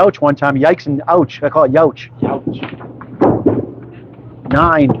I said youch one time, yikes and ouch. I call it youch.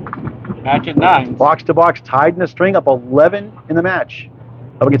 9. Match at 9. Box to box, tied in the string, up 11 in the match.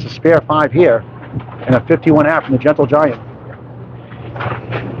 Up against a spare 5 here, and a 51.5 from the Gentle Giant.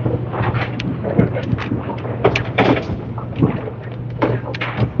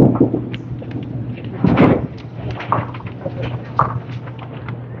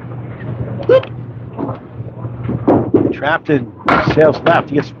 Trafton sails left.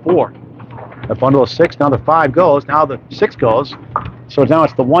 He gets 4. A bundle of 6. Now the 5 goes. Now the 6 goes. So now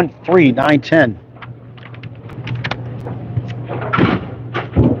it's the 1, 3, 9, 10.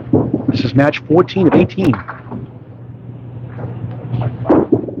 This is match 14 of 18.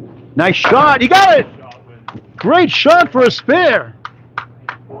 Nice shot. He got it. Great shot for a spare.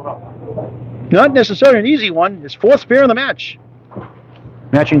 Not necessarily an easy one. His 4th spare in the match.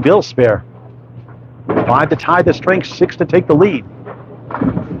 Matching Bill's spare. 5 to tie the string, 6 to take the lead.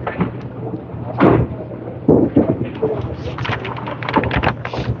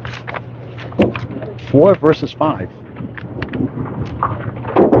 Four versus 5.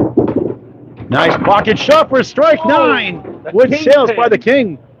 Nice pocket shot for a strike. 9. Wood sails by the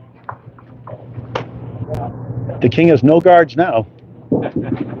King. The King has no guards now.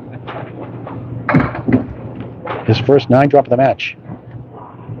 His first 9 drop of the match.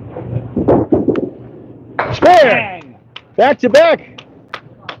 Spare! Back to back.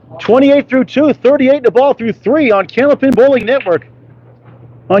 28 through 2, 38 the ball through 3 on Candlepin Bowling Network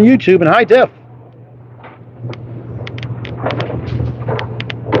on YouTube in high def.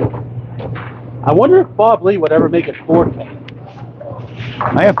 I wonder if Bob Lee would ever make it 4K.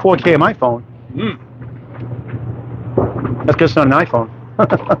 I have 4K on my phone. That's because it's not an iPhone.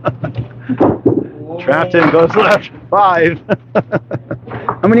 Trafton goes left, 5.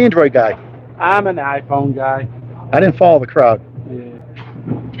 I'm an Android guy. I'm an iPhone guy. I didn't follow the crowd. Yeah.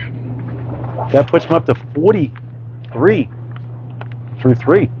 That puts him up to 43 through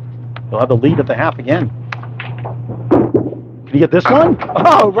 3. He'll have the lead at the half again. Can you get this one?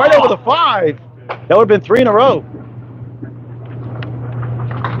 Oh, right over the 5. That would have been 3 in a row.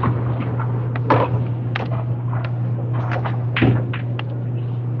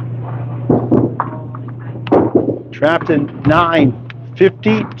 Trafton 9,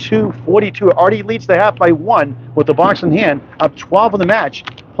 52-42. Already leads the half by 1 with the box in hand, up 12 in the match,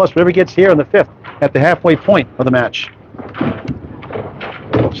 plus whatever gets here in the 5th at the halfway point of the match.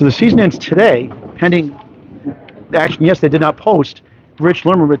 So the season ends today, pending action. Yes, they did not post. Rich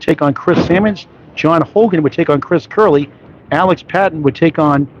Lerman would take on Chris Sammons. John Hogan would take on Chris Curley. Alex Patton would take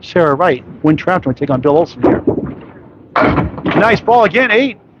on Sarah Wright. Win Trafton would take on Bill Olson here. Nice ball again,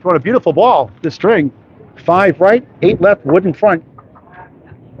 8. What a beautiful ball, this string. 5 right, 8 left, wood in front.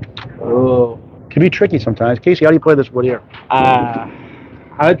 Oh. Can be tricky sometimes. Casey, how do you play this wood here?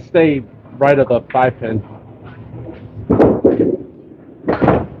 I'd stay right of the 5-pin.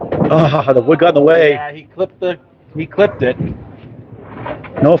 Oh, the wood got in the way. Yeah, he clipped it.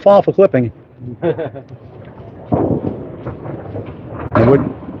 No fall for clipping. The wood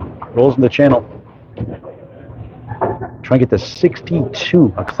rolls in the channel. Try and get the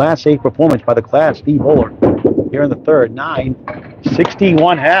 62, a Class A performance by the Class D bowler. Here in the 3rd, 9,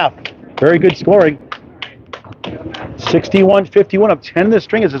 61 half. Very good scoring. 61-51, up 10 in the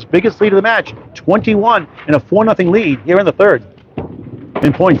string is his biggest lead of the match. 21 and a 4-0 lead here in the 3rd.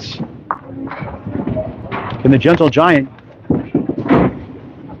 In points. And the Gentle Giant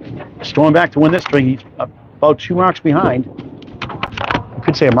storming back to win this string. He's about 2 marks behind. You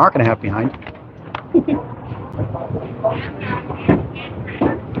could say a mark and a half behind.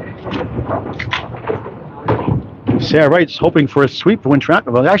 Sarah Wright's hoping for a sweep for Win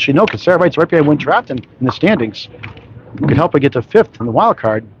Trafton. Well, actually, no, because Sarah Wright's right behind Win Trafton in the standings. Could help her get to 5th in the wild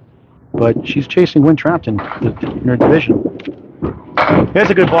card, but she's chasing Win Trafton in her division. Here's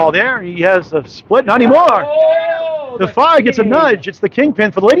a good ball there. He has a split. Not anymore. Oh, the 5 gets a nudge. It's the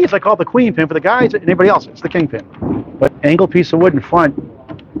kingpin. For the ladies, I call it the queen pin. For the guys, anybody else, it's the kingpin. But angle piece of wood in front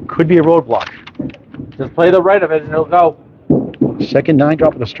could be a roadblock. Just play the right of it and it'll go. Second 9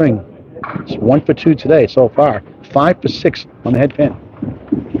 drop of the string. It's 1 for 2 today so far. 5 for 6 on the head pin.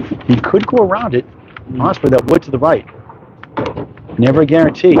 He could go around it, possibly that wood to the right. Never a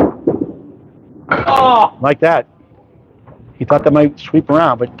guarantee. Oh! Like that. He thought that might sweep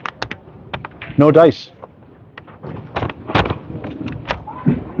around, but no dice.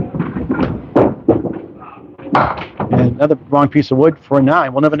 And another wrong piece of wood for a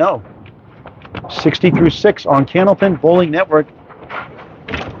 9. We'll never know. 60-6 on Candlepin Bowling Network.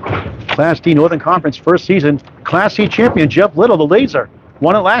 Class D Northern Conference first season. Class C champion Jeff Little, the laser,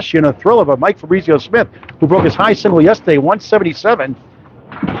 won it last year in a thrill of a Mike Fabrizio Smith, who broke his high single yesterday, 177.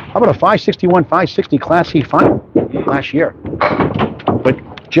 How about a 561, 560 Class C final last year?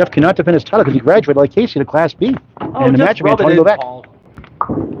 But Jeff cannot defend his title because he graduated like Casey to Class B. And the match man told him to go back.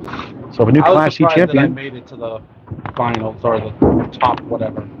 So a new Class C champion. I made it to the finals or the top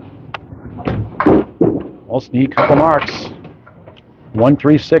whatever. Also need a couple marks.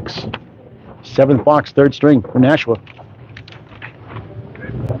 1-3-6. 7th box, 3rd string for Nashua.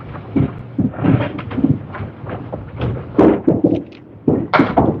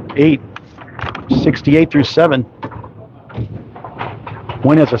 Eight. 68-7.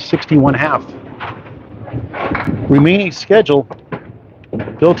 Win has a 61 half. Remaining schedule.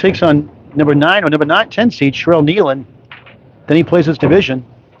 Bill takes on number 9 or number 10 seed, Sherelle Nealon. Then he plays his division.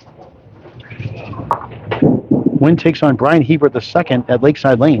 Wynn takes on Brian Hebert II at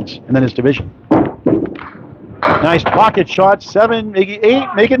Lakeside Lanes, and then his division. Nice pocket shot, 7, make it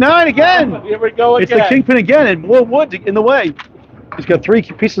 8, make it 9 again. Here we go again. It's the kingpin again, and more wood in the way. He's got 3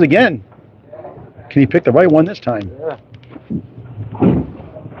 pieces again. Can he pick the right one this time? Yeah.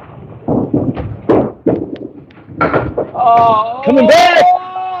 Oh, Coming back!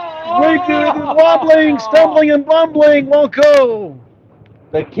 Wobbling, stumbling, and bumbling, won't go.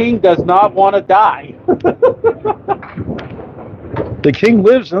 The king does not want to die. The king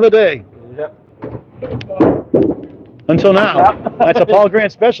lives another day. Yep. Until now. That's a Paul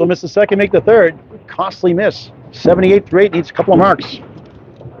Grant special. Miss the 2nd, make the 3rd. Costly miss. 78-8, needs a couple of marks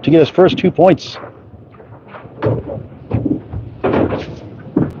to get his first 2 points.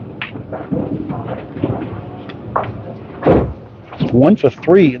 It's 1 for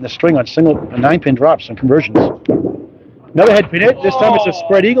 3 in the string on single 9-pin drops and conversions. Another head pin hit. This time it's a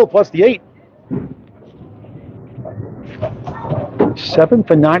spread eagle plus the 8. 7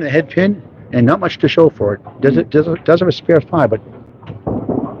 for 9 in the head pin, and not much to show for it. Does have a spare 5, but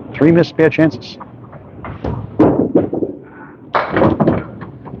 3 missed spare chances.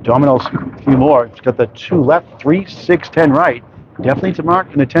 Dominoes, a few more. It's got the 2 left, 3, 6, 10 right. Definitely to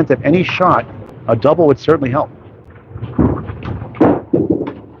mark in the 10th of any shot. A double would certainly help.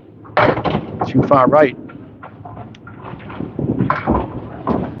 2 far right.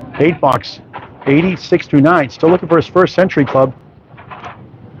 8 box, 86-9. Still looking for his first Century Club.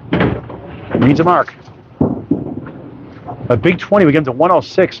 Needs a mark. A big 20 would get him to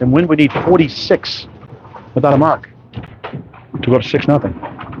 106, and Wynn would need 46 without a mark to go up 6-0.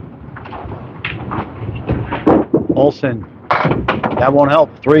 Olson, that won't help.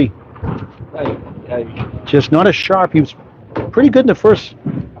 3. Just not as sharp. He was pretty good in the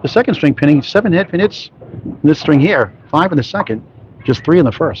second string pinning. 7 head pin hits in this string here. 5 in the second, just 3 in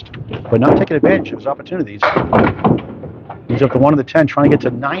the first. But not taking advantage of his opportunities. He's up to 1 in the 10, trying to get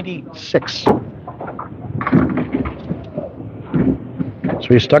to 96. So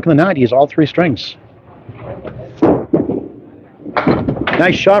he's stuck in the 90s, all 3 strings.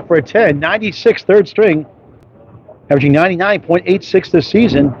 Nice shot for a 10. 96, third string. Averaging 99.86 this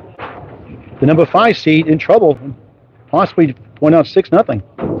season. The number 5 seed in trouble. Possibly going out 6-0.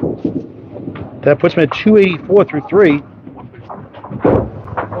 That puts him at 284 through 3.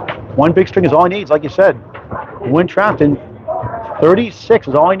 1 big string is all he needs, like you said. Win Trafton. 36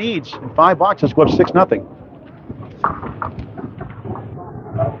 is all he needs. In 5 boxes to go up 6-0.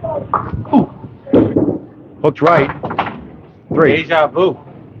 Hooked right. 3. Deja vu.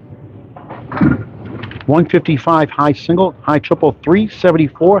 155 high single, high triple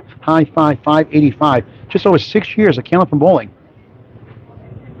 374, high 585. Just over 6 years of Candlepin bowling.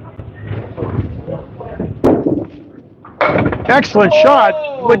 Excellent shot.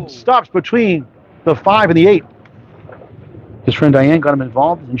 Wood stops between the 5 and the 8. His friend Diane got him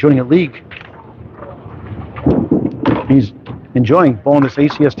involved in joining a league. He's enjoying bowling this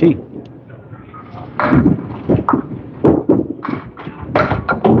ACST.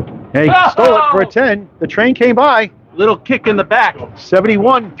 And he stole it for a 10. The train came by. Little kick in the back.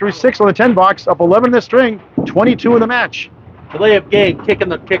 71 through 6 on the 10 box. Up 11 in the string. 22 in the match. Delay of game, kicking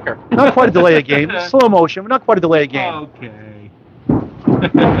the kicker. Not quite a delay of game. Slow motion, but not quite a delay of game. Okay.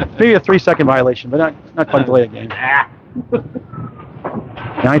 Maybe a 3-second violation, but not quite a delay of game.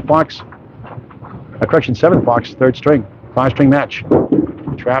 9th box. Correction, 7th box. 3rd string. 5-string match.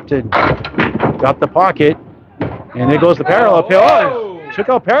 Trafton. Got the pocket. And there goes the parallel. Oh, took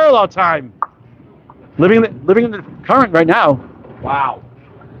out parallel time. Living in the current right now. Wow.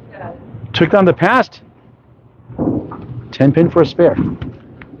 Took down the past. 10 pin for a spare.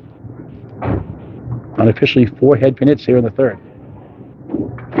 Unofficially 4 head pin hits here in the 3rd.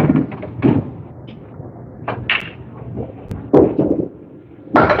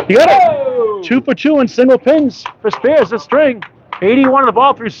 You got it. 2 for 2 in single pins for spares this string. 81 on the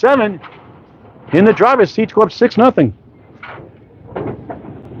ball through 7. In the driver's seat to go up 6-0.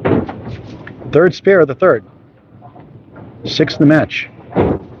 3rd spare of the 3rd. 6th in the match.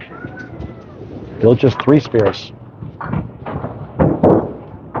 Still just 3 spares.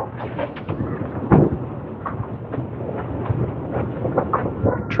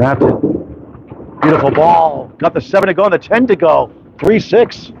 Trafton. Beautiful ball. Got the 7 to go and the 10 to go.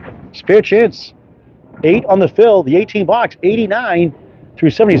 3-6. Spare chance. 8 on the fill. The 18 box. 89 through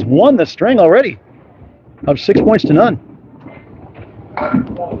 7. He's won the string already. Up 6 points to none.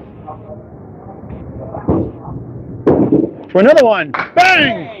 For another one.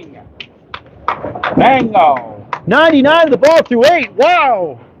 Bang! Bango! 99 of the ball through 8.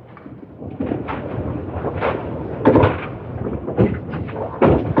 Wow!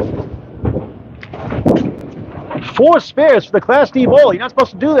 Four spares for the Class D bowl. You're not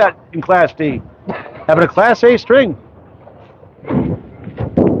supposed to do that in Class D. Having a Class A string.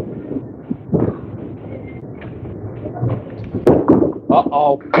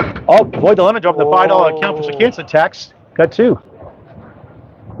 Uh-oh. Oh, boy, the lemon dropped the $5 account for cancer tax. Got 2.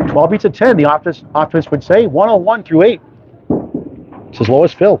 12 beats a 10, the optimist would say. 101 through 8. It's his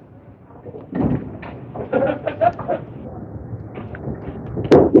lowest fill.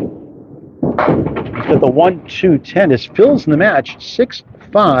 He's got the 1, 2, 10. His fills in the match 6,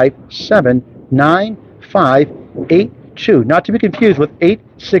 5, 7, 9, 5, 8, 2. Not to be confused with 8,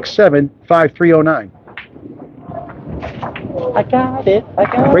 6, 7, 5, 3, 0, 9. I got it.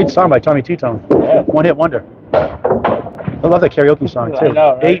 Great song by Tommy T-Tone. Yeah. One hit wonder. I love that karaoke song too. I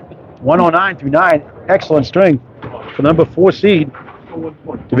know, right? 8, 109 through 9. Excellent string for number 4 seed.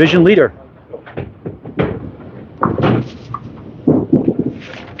 Division leader.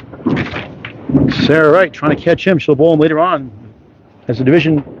 Sarah Wright trying to catch him. She'll bowl him later on. As the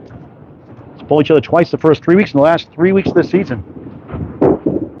division bowl each other twice the first 3 weeks and the last 3 weeks of the season.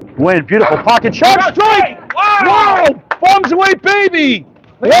 Win. Beautiful pocket shot. Strike! Wow! Bombs away, baby!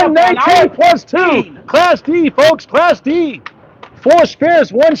 119 plus 2. Class D, folks. Class D. 4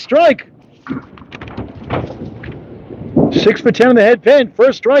 spares, 1 strike. 6 for 10 on the head pin.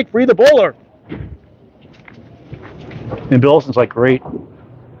 First strike for either bowler. And Bill Olson's like, great.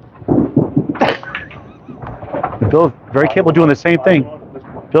 And Bill's very capable of doing the same thing.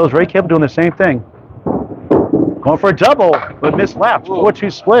 Bill's very capable of doing the same thing. Going for a double, but missed left.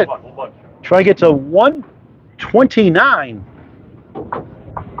 4-2 split. Try to get to 129.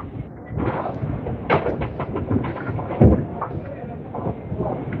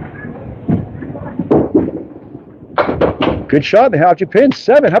 Good shot. They have you pin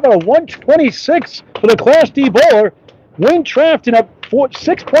 7. How about a 126 for the Class D bowler? Win Trafton up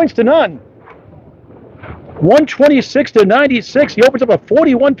 6 points to none. 126 to 96. He opens up a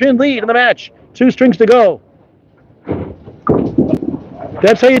 41-pin lead in the match. 2 strings to go.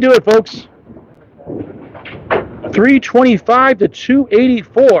 That's how you do it, folks. 325 to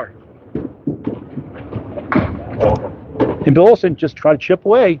 284. And Bill Olson just tried to chip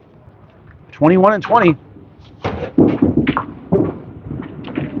away. 21 and 20.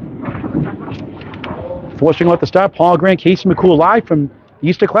 Fourth string at the start. Paul Grant, Casey McCool live from the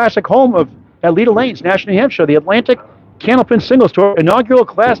Easter Classic home of at Leda Lanes-Nashua, New Hampshire, the Atlantic Candlepin Singles Tour inaugural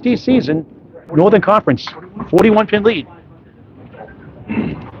Class D season, Northern Conference, 41-pin lead.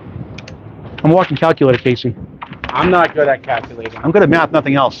 I'm walking calculator, Casey. I'm not good at calculating. I'm good at math,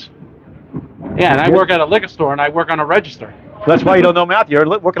 nothing else. Yeah, and I work at a liquor store, and I work on a register. That's why you don't know math. You're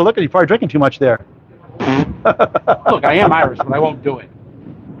working at a liquor. You're probably drinking too much there. Look, I am Irish, but I won't do it.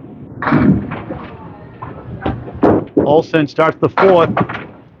 Olson starts the fourth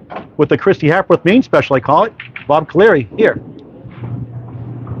with the Christy Hapworth main special, I call it. Bob Cleary, here.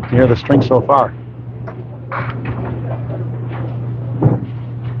 Here are the strings so far.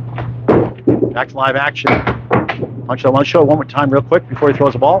 Back to live action. Punch that one show one more time real quick before he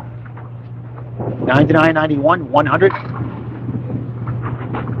throws the ball. 99, 91, 100.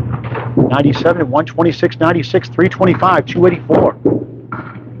 97, 126, 96, 325, 284.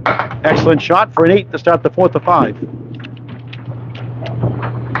 Excellent shot for an 8 to start the fourth of 5.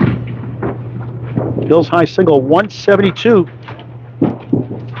 Bill's high single, 172.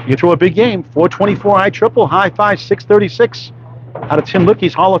 You throw a big game, 424 high triple, high 5, 636. Out of Tim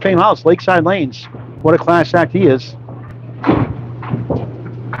Lipke's Hall of Fame house, Lakeside Lanes. What a class act he is.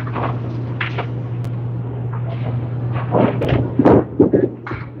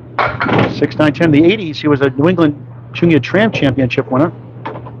 Six, 9, 10. In the 80s, he was a New England Junior Tram Championship winner.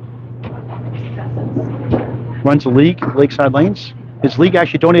 Runs the league, Lakeside Lanes. His league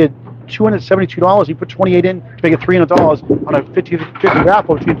actually donated $272. He put 28 in to make it $300 on a 50-50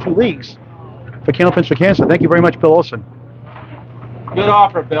 raffle between 2 leagues for Candlepins for Cancer. Thank you very much, Bill Olson. Good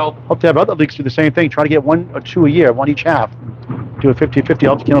offer, Bill. Hope to have other leagues do the same thing. Try to get 1 or 2 a year, 1 each half. Do a 50-50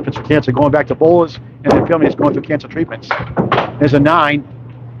 help Candlepins for Cancer. Going back to bowlers and their families going through cancer treatments. There's a 9,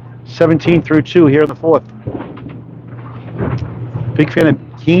 17 through 2 here in the fourth. Big fan of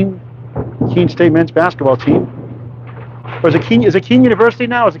Keene State men's basketball team. Or is it Keene University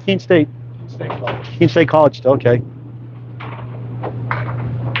now, or is it Keene State? Keene State College still, okay.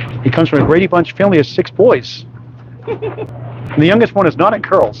 He comes from a Brady Bunch family of 6 boys. And the youngest one is not in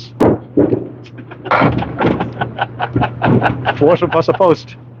curls. 4 plus a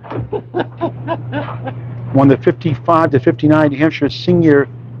post. Won the 55 to 59 New Hampshire Senior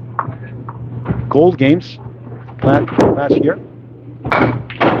Gold Games last year.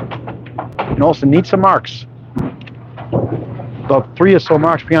 And also needs some marks. About 3 or so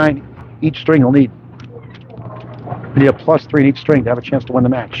marks behind each string he'll need. You need a +3 in each string to have a chance to win the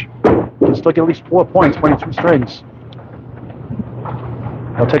match. You can still get at least 4 points winning 2 strings.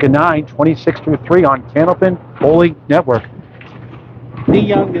 I'll take a 9, 26 through 3 on Candlepin Bowling Network. The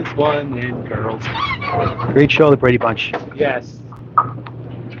youngest one in girls. Great show, the Brady Bunch. Yes.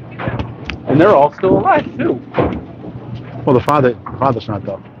 And they're all still alive, too. Well, the father's not,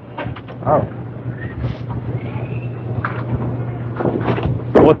 though. Oh.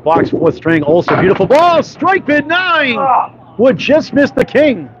 Fourth box, 4th string, Olson, beautiful ball, strike bid 9! Would just miss the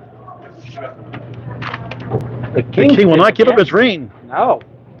king. The king will not give up his ring. No.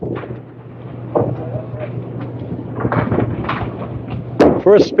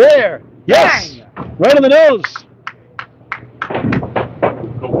 For a spare. Yes! Bang! Right on the nose.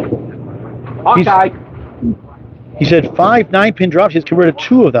 Hawkeye. He said 5 9-pin drops. He's converted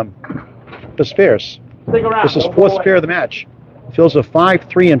 2 of them to spares. Stick around. This is 4th spare of the match. Fills a 5,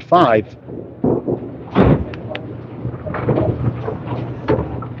 3, and 5.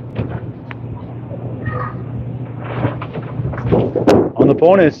 On the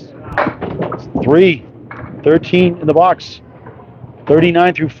bonus, 3, 13 in the box,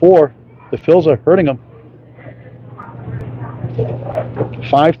 39 through 4. The fills are hurting him.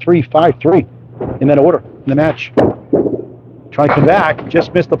 5, 3, 5, 3 in that order in the match. Trying to come back,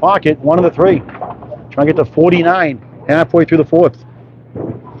 just missed the pocket. 1 of the 3. Trying to get to 49 halfway through the 4th.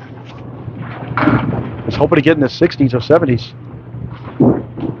 Was hoping to get in the 60s or 70s.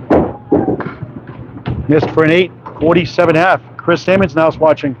 Missed for an 8, 47.5. Chris Sammons now is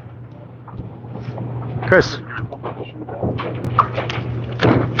watching. Chris.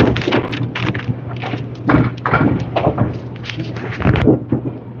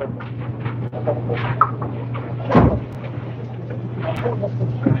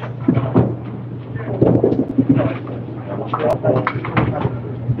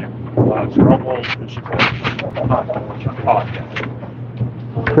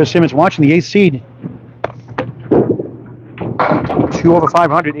 Chris Simmons watching the 8th seed. 2 over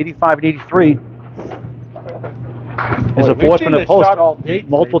 500, 85 and 83. As a force from the post,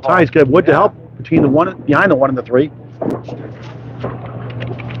 multiple times. Got Wood to help between the one behind the 1 and the 3.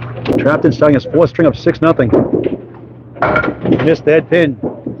 Trafton starting his 4th string up 6-0. Missed the head pin.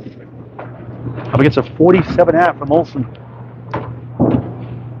 Up against a 47.5 from Olson.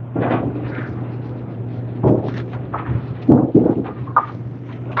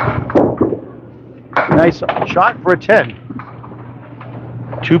 Nice shot for a 10.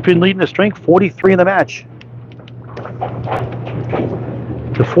 2-pin lead in the string, 43 in the match.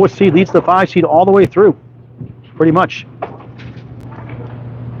 The 4th seed leads the 5 seed all the way through, pretty much.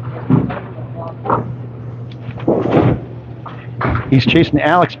 He's chasing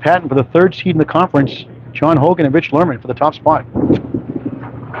Alex Patton for the 3rd seed in the conference. John Hogan and Rich Lerman for the top spot.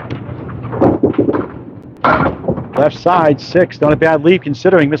 Left side, 6. Not a bad lead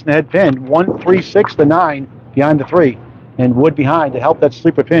considering missing the head pin. 1, 3, 6 to 9 behind the 3. And Wood behind to help that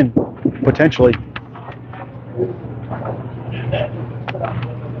sleeper pin, potentially.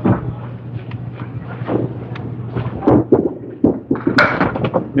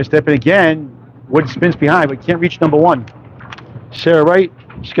 Missed that pin again. Wood spins behind, but can't reach number 1. Sarah Wright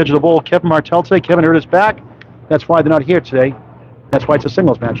scheduled a bowl Kevin Martell today. Kevin hurt his back. That's why they're not here today. That's why it's a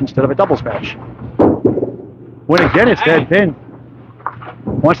singles match instead of a doubles match. Win again, it's dead pin.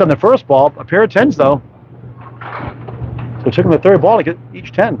 Once on the first ball, a pair of 10s though. So it took him the 3rd ball to get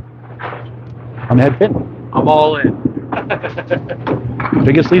each 10 on the head pin. I'm all in.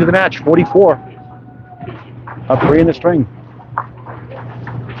 Biggest lead of the match, 44. Up 3 in the string.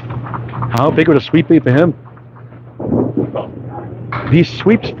 How big would a sweep be for him? He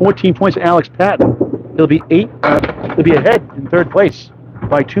sweeps 14 points to Alex Patton. He'll be ahead in 3rd place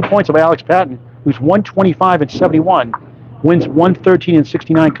by 2 points of Alex Patton, who's 125 and 71, wins 113 and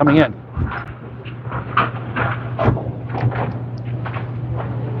 69 coming in.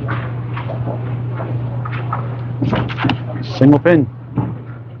 Single pin.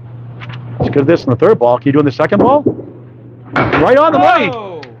 Let's get this in the 3rd ball. Can you do in the 2nd ball? Right on the money.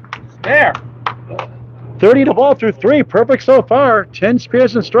 There. 30 to ball through 3. Perfect so far. 10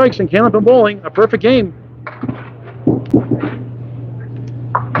 spares and strikes in Candlepin bowling. A perfect game.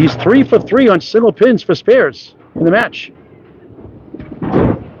 He's 3 for 3 on single pins for spares in the match.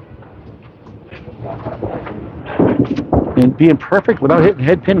 And being perfect without hitting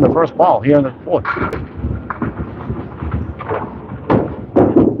head pin in the 1st ball here in the 4th.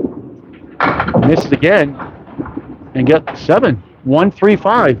 Misses again and get 7. 1, 3,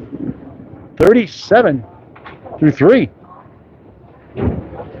 5. 37 through 3.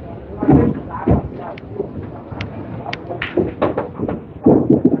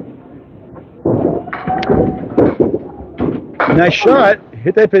 Nice shot.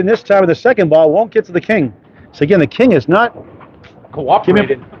 Hit that pin this time with the 2nd ball. Won't get to the king. So again, the king is not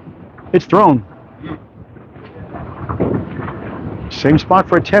cooperated. It's thrown. Same spot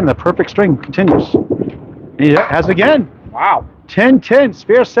for a 10. The perfect string continues. And he has it again. Wow. 10-10,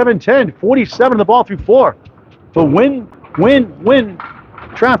 spare 7-10, 47 the ball through 4. For win,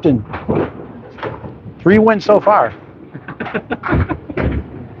 Trafton. 3 wins so far.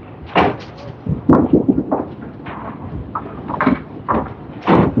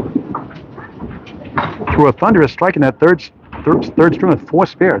 Through a thunderous strike in that third string with 4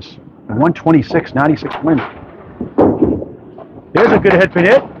 spares. 126, 96 win. There's a good head pin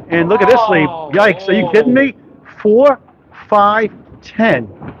hit. And look at this lead. Yikes, are you kidding me? 4, 5, 10.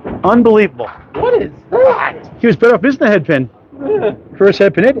 Unbelievable. What is that? He was better off missing the head pin. First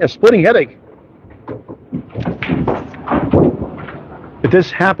head pin hit, a splitting headache. If this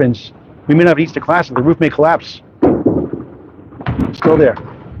happens, we may not have reached the classic. The roof may collapse. Still there.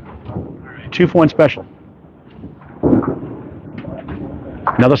 2 for 1 special.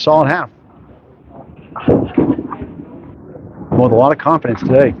 Another solid half. Well, with a lot of confidence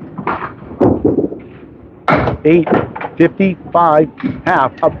today. 8:55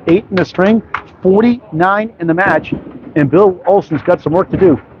 half, up 8 in the string, 49 in the match, and Bill Olson's got some work to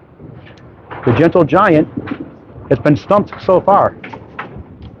do. The gentle giant has been stumped so far.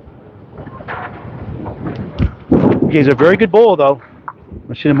 He's a very good bowler, though.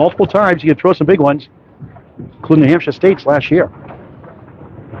 I've seen him multiple times. He can throw some big ones. including New Hampshire States last year.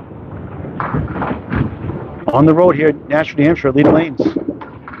 On the road here at Nashua, New Hampshire, at Leda Lanes.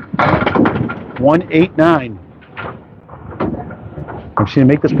 189. I've seen him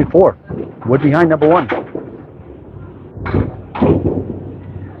make this before. Wood behind number 1.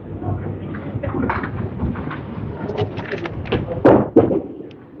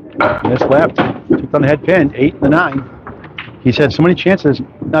 Missed left. Took on the head pin. 8 and the 9. He's had so many chances.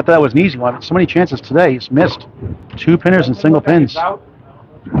 Not that was an easy one, but so many chances today. He's missed 2 pinners and single pins.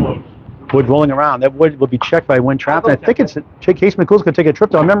 Wood rolling around. That wood will be checked by Win Trafton. I think it's Case McCool's going to take a trip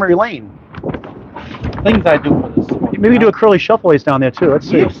down memory lane. Things I do for this. Maybe do a curly shuffle ace down there too. Let's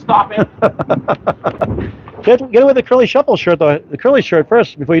see. You stop it. Get away the curly shuffle shirt though. The curly shirt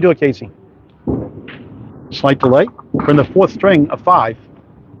first before you do it, Casey. Slight delay from the 4th string of 5.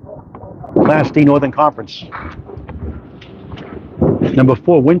 Class D Northern Conference. Number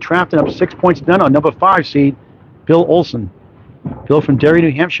 4, Win Trafton up 6 points to none on number 5 seed, Bill Olson. Bill from Derry,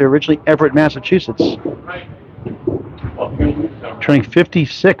 New Hampshire, originally Everett, Massachusetts. Turning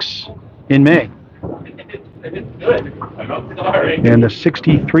 56 in May. And the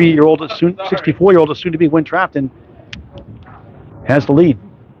 64-year-old is soon to be Win Trafton has the lead.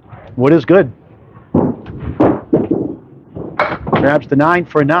 Wood is good. Grabs the 9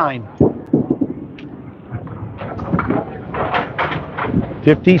 for a 9.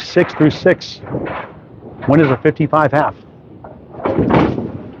 56 through 6. Winners a 55 half.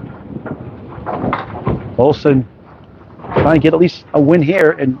 Olson trying to get at least a win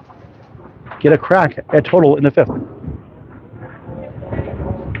here and get a crack at total in the 5th.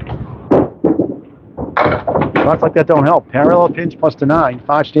 Shots like that don't help. Parallel pins plus the 9,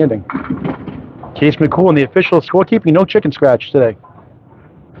 5 standing. Case McCool in the official scorekeeping, no chicken scratch today.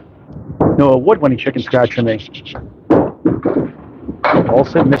 No award-winning chicken scratch for me.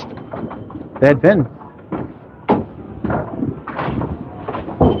 Olson missed that pin.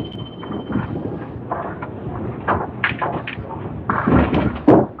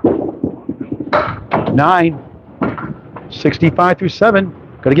 Nine, 65 through 7.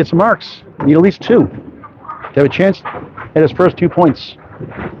 Got to get some marks. Need at least 2 to have a chance at his first 2 points.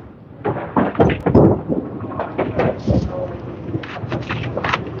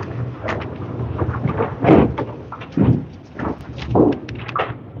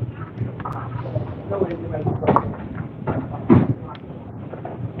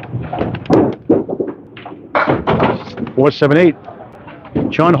 Four, 7, 8.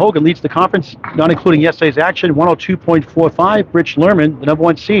 John Hogan leads the conference, not including yesterday's action, 102.45. Rich Lerman, the number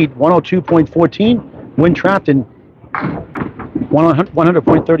 1 seed, 102.14. Win Trafton,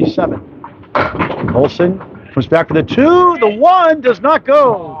 100.37. Olson comes back to the 2. The 1 does not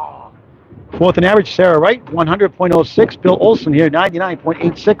go. 4th in average, Sarah Wright, 100.06. Bill Olson here,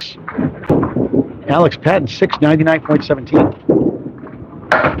 99.86. Alex Patton,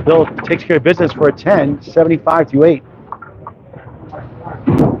 699.17. Bill takes care of business for a 10, 75 through 8.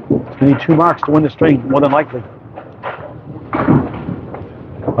 You need 2 marks to win the string, more than likely.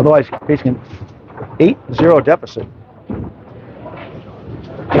 Otherwise, facing an 8-0 deficit.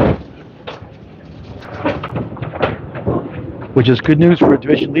 Which is good news for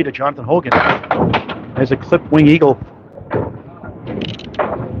division leader Jonathan Hogan. As a clipped wing eagle.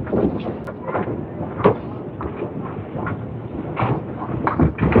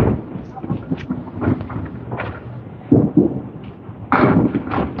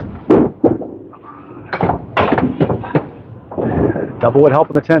 Double would help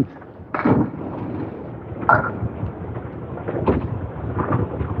in the 10th.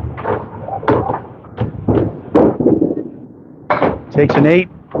 Takes an 8,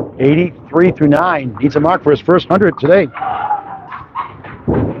 83 through 9. Needs a mark for his first 100 today.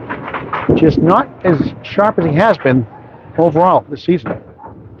 Just not as sharp as he has been overall this season.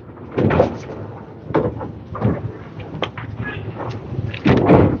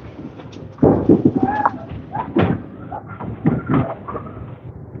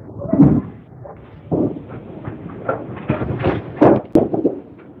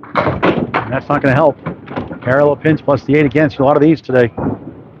 That's not going to help. Parallel pins plus the 8 against a lot of these today.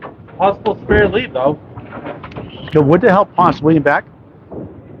 Possible spare lead, though. Good wood to help possibly in back.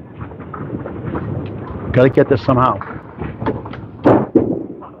 Got to get this somehow.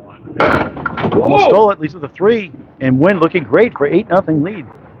 Almost stole it, leads with a 3. And Win looking great for 8-0 lead.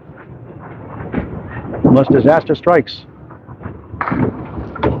 Unless disaster strikes.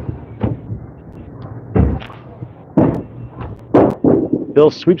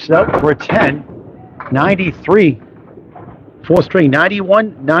 Bill sweeps it out for a 10. 93. 4th string.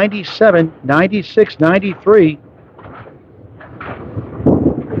 91, 97, 96, 93.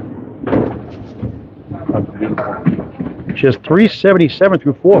 Just 377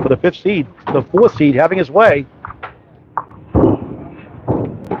 through 4 for the 5th seed. The 4th seed having his way.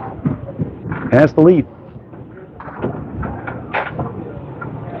 Has the lead.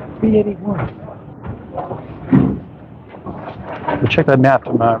 381. We'll check that math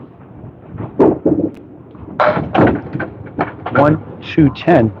from 1, 2,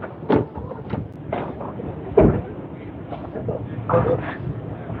 10.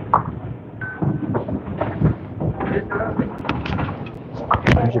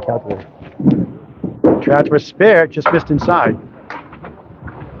 Here's your calculator. Tried to spare, just missed inside.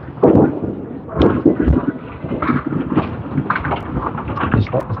 Is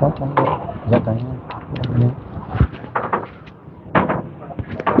that Diane? Is that Diane?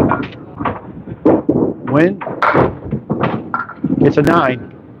 Win. It's a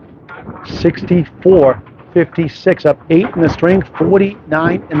 9. 64, 56, up 8 in the string,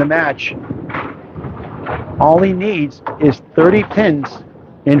 49 in the match. All he needs is 30 pins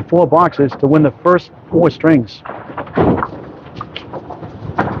in 4 boxes to win the first 4 strings.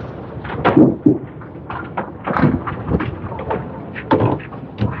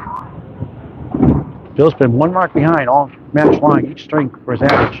 Bill's been 1 mark behind all match line, each string for his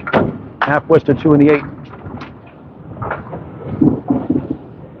average. Half Western 2 in the 8.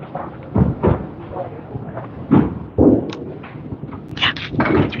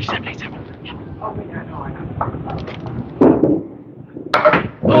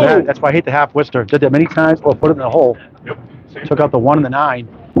 That's why I hate the half Worcester. Did that many times, or put it in the hole. Yep. Took out the 1 and the 9,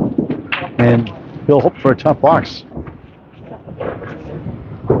 and Bill hoped for a tough box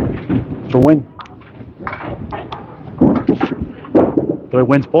to win. So he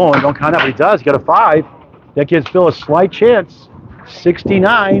wins bowling. Don't count out, but he does. He got a 5. That gives Bill a slight chance.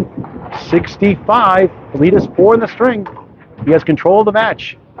 69, 65. The lead is 4 in the string. He has control of the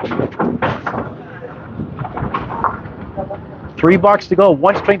match. 3 bucks to go.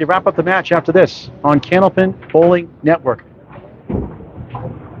 1 string to wrap up the match after this on Candlepin Bowling Network.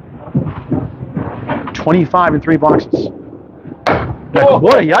 25 in 3 boxes.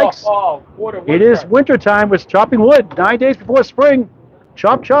 What a yikes. It is winter time with chopping wood. 9 days before spring.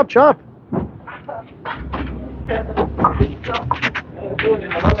 Chop, chop, chop.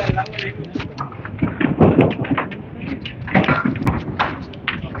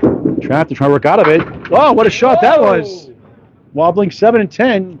 Trafton trying to work out of it. Oh, what a shot that was. Wobbling 7 and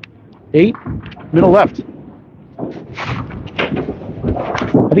 10. 8, middle left. I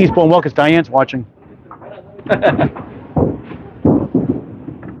think he's pulling well because Diane's watching. Let's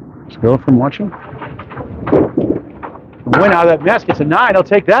go from watching. Win out of that mess. Gets a 9. I'll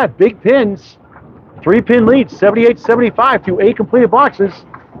take that. Big pins. 3-pin lead. 78-75 through 8 completed boxes.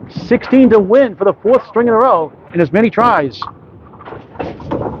 16 to win for the 4th string in a row in as many tries.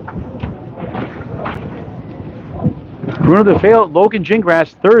 Bruno DeFeo, Logan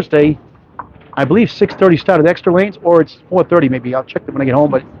Gingras, Thursday. I believe 6:30 start at Extra Lanes, or it's 4:30 maybe. I'll check it when I get home,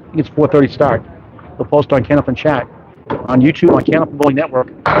 but I think it's 4:30 start. They'll post on Candlepin Chat, on YouTube, on Candlepin Bowling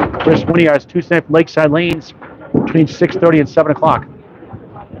Network. Chris Winniards, Tuesday from Lakeside Lanes, between 6:30 and 7 o'clock.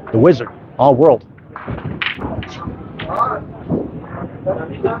 The Wizard, all world.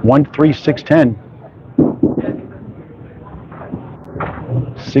 1-3-6-10.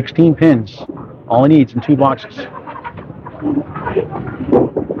 16 pins. All he needs in 2 boxes.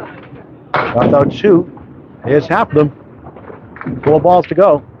 Dropped out 2. Here's half of them. 4 balls to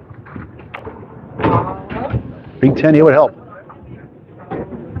go. Big 10 here would help.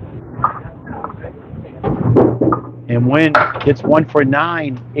 And Win gets 1 for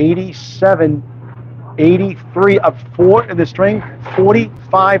 9. 87, 83, up 4 in the string,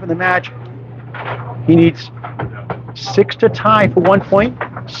 45 in the match. He needs 6 to tie for 1 point,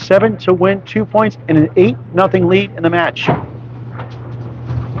 7 to win 2 points, and an 8-0 lead in the match.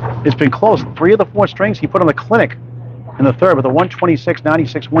 It's been close. 3 of the 4 strings he put on the clinic in the 3rd with a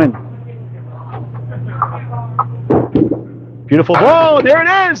 126-96 win. Beautiful ball. There it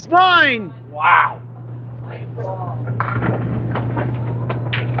is. 9. Wow.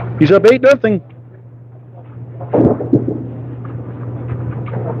 He's up 8-0.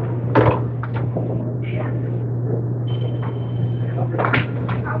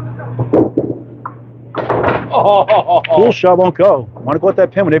 Oh. Cool shot won't go. Want to go with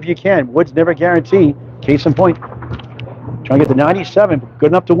that pin whenever you can. Wood's never guaranteed. Case in point. Trying to get the 97, good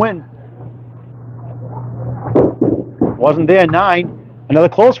enough to win. Wasn't there. 9. Another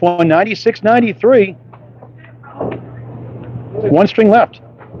close one. 96-93. 1 string left.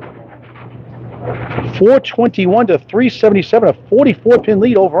 421 to 377. A 44-pin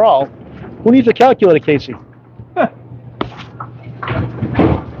lead overall. Who needs a calculator, Casey?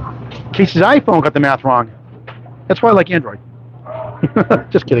 Casey's iPhone got the math wrong. That's why I like Android.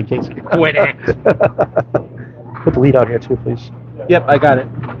 Just kidding, Casey. Quit it. Put the lead out here too, please. Yep, I got it.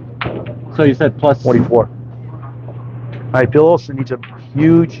 So you said plus 44. All right, Bill Olson needs a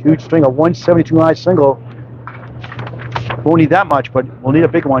huge string, a 172 high single. Won't need that much, but we'll need a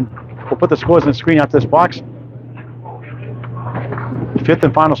big one. We'll put the scores on the screen after this box. Fifth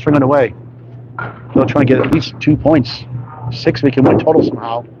and final string on the way. They'll try and get at least 2 points. 6 we can win total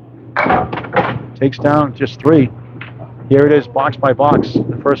somehow. Takes down just 3. Here it is, box by box,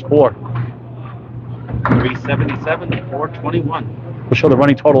 the first 4. 377 to 421. We'll show the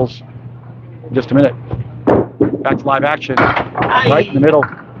running totals in just a minute. Back to live action. Right in the middle.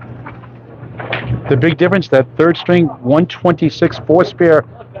 The big difference, that third string, 126 4-spare,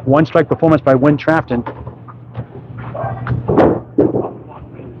 1-strike performance by Trafton.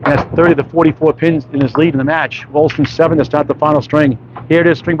 And that's 30 to 44 pins in his lead in the match. Olson 7 to start the final string. Here it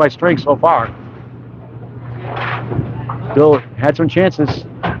is, string by string so far. Bill had some chances,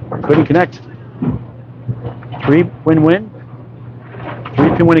 couldn't connect. 3 win-win,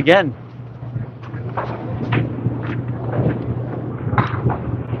 3-pin win again.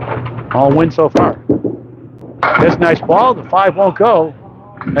 All win so far. This nice ball, the 5 won't go.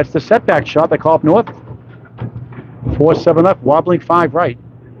 That's the setback shot they call up north. 4-7 left, wobbling 5 right.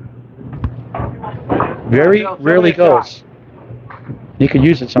 Very rarely goes. You could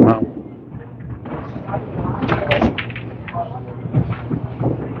use it somehow.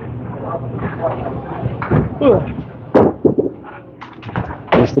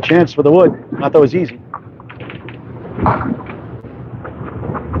 Missed the chance for the wood. Not that it was easy.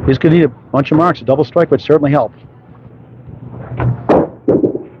 He's going to need a bunch of marks. A double strike would certainly help.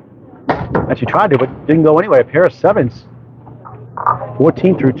 Actually tried to, but didn't go anyway. A pair of 7s.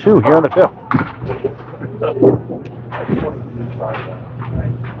 14 through 2 here on the 5th.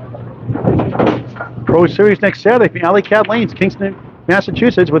 Pro Series next Saturday from Alley Cat Lanes, Kingston,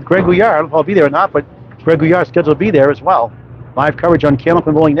 Massachusetts, with Greg Gouillard. I don't know if I'll be there or not, but Greg Gouillard's scheduled to be there as well. Live coverage on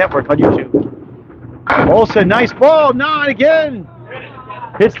Candlepin Bowling Network on YouTube. Olson, nice ball, 9 again.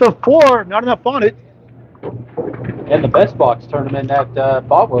 Hits the 4, not enough on it. And the best box tournament at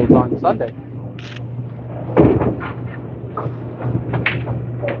Botwell's on Sunday.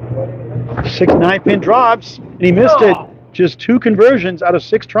 Six 9-pin drops, and he missed it. Just 2 conversions out of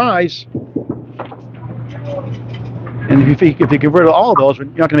 6 tries. And if you convert all of those, you're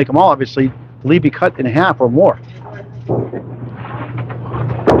not going to make them all, obviously. The lead be cut in half or more.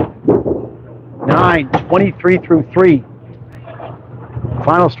 9, 23 through 3.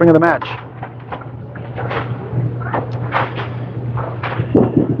 Final string of the match.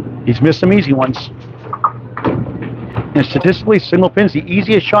 He's missed some easy ones. And statistically, single pin's the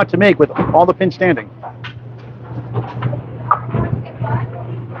easiest shot to make with all the pins standing.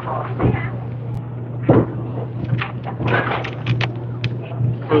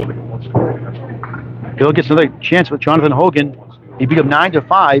 Bill gets another chance with Jonathan Hogan. He beat him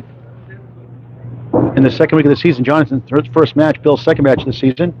 9-5 in the second week of the season. Jonathan's first match, Bill's second match of the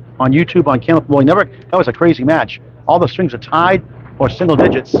season. On YouTube, on Candlepin Bowling Network. That was a crazy match. All the strings are tied or single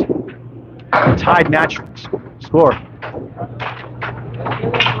digits. A tied match score.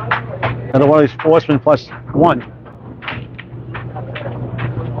 Another one of these sportsmen plus 1.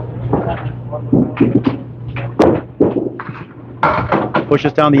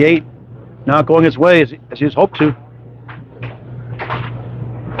 Pushes down the 8. Not going his way as he was hoped to.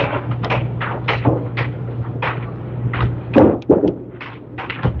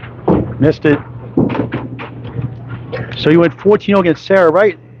 Missed it. So he went 14-0 against Sarah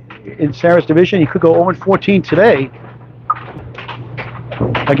Wright in Sarah's division. He could go 0-14 today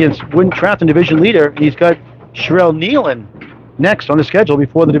against Trafton division leader. He's got Sherelle Nealon next on the schedule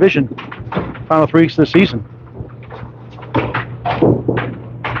before the division. Final 3 weeks of the season.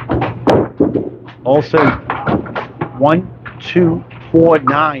 Olson, 1, 2, 4,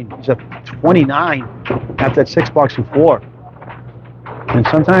 9. He's at 29 after that 6 box and 4. And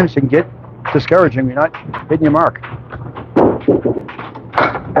sometimes it can get discouraging. You're not hitting your mark.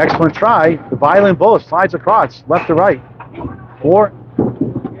 Excellent try. The violin both slides across, left to right. 4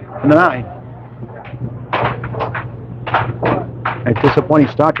 and the 9. A disappointing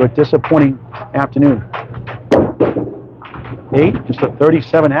start to a disappointing afternoon. 8, just a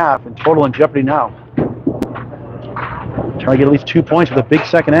 37.5, and total in jeopardy now. Try to get at least 2 points with a big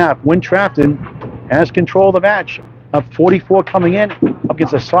second half. Trafton has control of the match. Up 44 coming in, up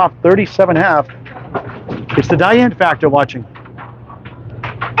against a soft 37.5. It's the Diane factor watching.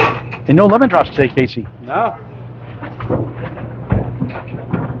 And no lemon drops today, Casey. No.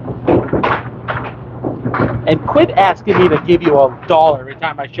 And quit asking me to give you $1 every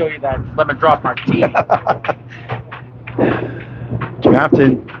time I show you that lemon drop martini.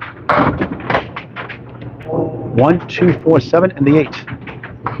 Trafton. 1, 2, 4, 7, and the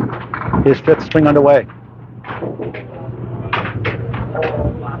 8. His fifth swing underway.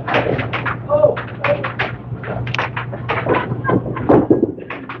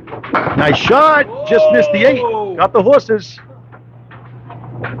 Nice shot. Just missed the 8. Got the horses.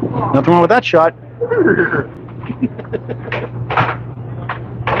 Nothing wrong with that shot.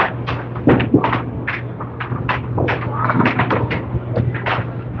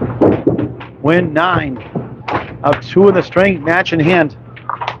 Win 9 of 2 in the string, match in hand.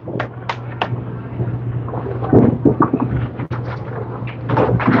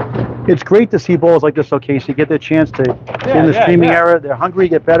 It's great to see bowls like this, though, Casey. You get the chance to, in the streaming era, they're hungry,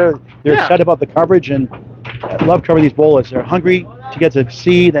 get better. They're excited about the coverage, and I love covering these bowlers. They're hungry to get to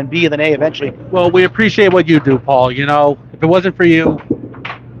C, then B, then A eventually. Well, we appreciate what you do, Paul. You know, if it wasn't for you,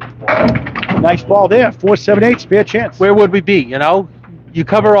 nice ball there. 4, 7, 8, spare chance. Where would we be? You know, you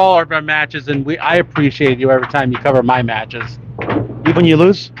cover all of our matches, and I appreciate you every time you cover my matches. Even when you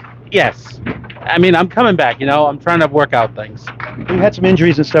lose? Yes. I mean, I'm coming back. You know, I'm trying to work out things. You had some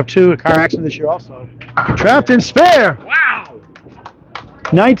injuries and stuff too. A car accident this year also. Trafton spare. Wow.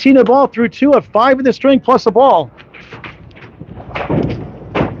 19 a ball through 2 of 5 in the string plus a ball.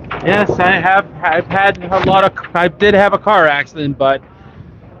 Yes, I've had a lot of. I did have a car accident, but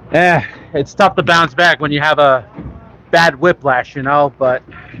it's tough to bounce back when you have a bad whiplash, you know. But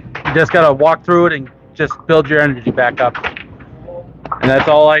you just gotta walk through it and just build your energy back up. And that's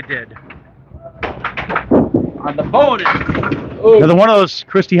all I did. On the bonus. Ooh. Another one of those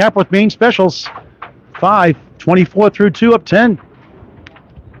Christy Hapworth main specials. 5, 24 through 2 up 10.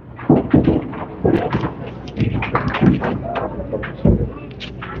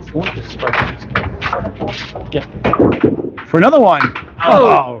 For another one.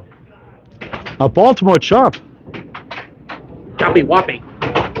 Oh. A Baltimore chop. Choppy whoppy.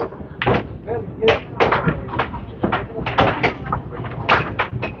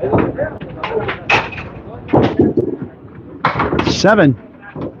 Seven.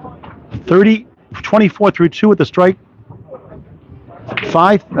 30, 24 through 2 with the strike.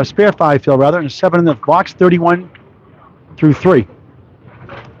 5, a spare 5 field rather, and a 7 in the box. 31 through 3.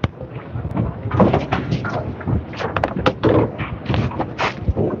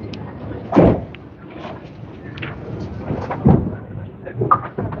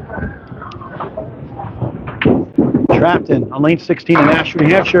 Trafton on lane 16 in Nashua, New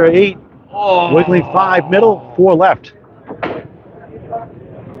Hampshire, 8. Oh. Wiggling 5 middle, 4 left.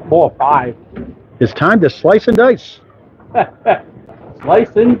 4, 5. It's time to slice and dice.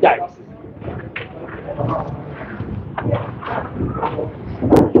 Slice and dice.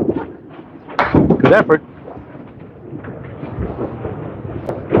 Good effort.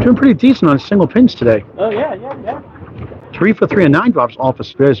 Doing pretty decent on single pins today. Oh, yeah. 3 for 3 and 9 drops all for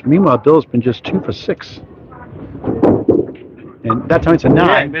spares. Meanwhile, Bill's been just 2 for 6. And that time it's a 9.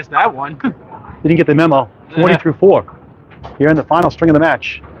 Yeah, I missed that one. Didn't get the memo. 40 through 4. Here in the final string of the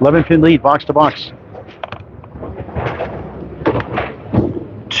match. 11 pin lead, box to box.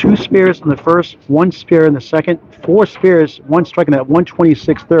 2 spares in the first, 1 spare in the second, 4 spares, 1 strike in that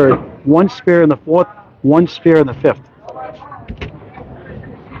 126 third, 1 spare in the fourth, 1 spare in the fifth.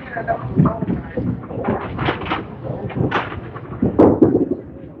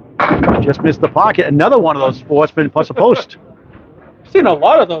 Just missed the pocket. Another one of those 4 spin plus a post. Seen a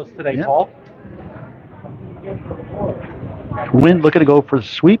lot of those today, Paul. Wynn looking to go for a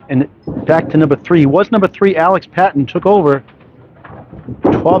sweep and back to number 3. Was number 3 Alex Patton, took over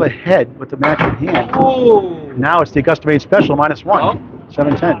 12 ahead with the match in hand. Oh. Now it's the Augusta Main Special -1,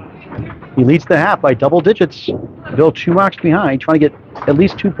 7-10. He leads the half by double digits. Bill 2 marks behind, trying to get at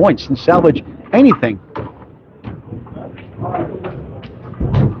least 2 points and salvage anything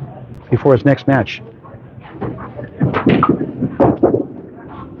before his next match.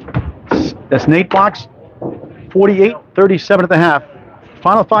 That's an 8 box, 48-37 at the half.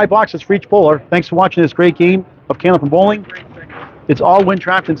 Final 5 boxes for each bowler. Thanks for watching this great game of Candlepin bowling. It's all Win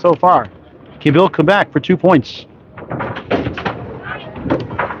Trafton so far. Can Bill come back for 2 points?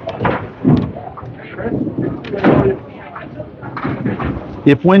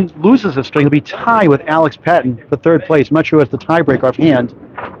 If Win loses this string, he'll be tied with Alex Patton for 3rd place. I'm not sure who has the tiebreaker offhand.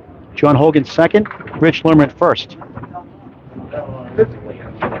 John Hogan 2nd, Rich Lerman 1st.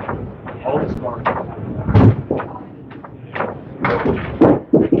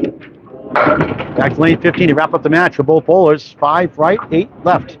 Back to lane 15 to wrap up the match for both bowlers. 5 right, 8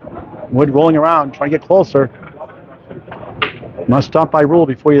 left. Wood rolling around, trying to get closer. Must stop by rule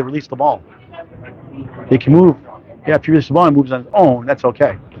before you release the ball. He can move. After he releases the ball and moves on his own, that's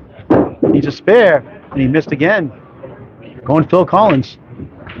okay. He's a spare, and he missed again. Going Phil Collins.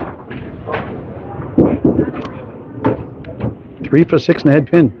 3 for 6 in the head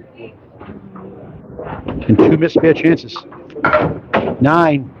pin. And 2 missed spare chances.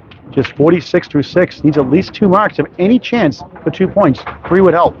 9, just 46 through 6. Needs at least 2 marks of any chance for 2 points. 3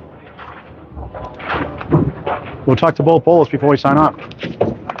 would help. We'll talk to both bowlers before we sign off.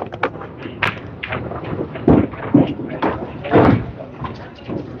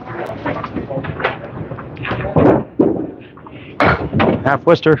 Half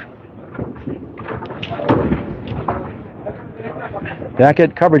Worcester. Back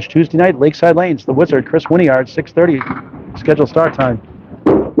at coverage Tuesday night, Lakeside Lanes. The Wizard, Chris Winyard, 6:30 scheduled start time.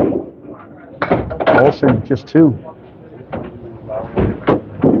 Olson, just 2.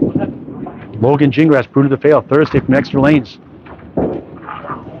 Logan Gingras, Bruno DeFeo, Thursday from extra lanes.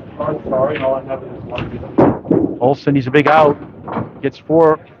 Olson, he's a big out. Gets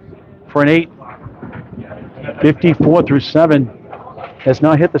 4 for an 8. 54 through 7. Has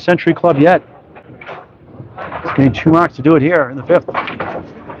not hit the Century Club yet. He's getting 2 marks to do it here in the 5th.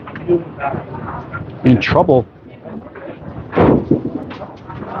 In trouble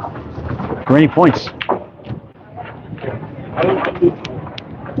for any points.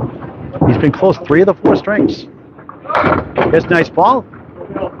 He's been close 3 of the 4 strings. Here's a nice ball.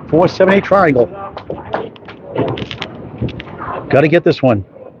 4-7-8 triangle. Got to get this one.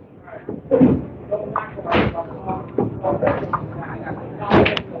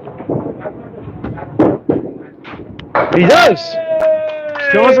 He does.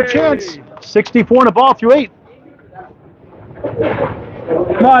 Still has a chance. 64 in the ball through 8.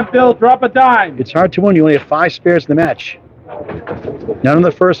 Come on, Bill, drop a dime. It's hard to win. You only have 5 spares in the match. None in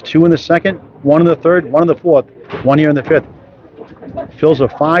the first, 2 in the second, 1 in the third, 1 in the fourth, 1 here in the 5th. Phil's a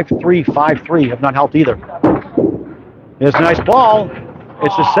 5-3, 5-3. Have not helped either. There's a nice ball.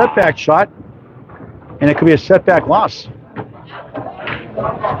 It's a setback shot, and it could be a setback loss.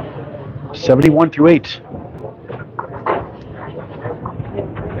 71 through 8.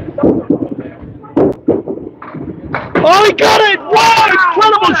 Oh, he got it! Wow,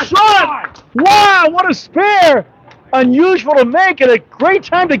 incredible shot! Wow, what a spare! Unusual to make and a great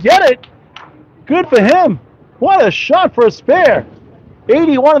time to get it. Good for him. What a shot for a spare.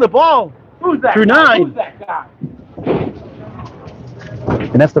 81 of the ball through 9. Who's that guy?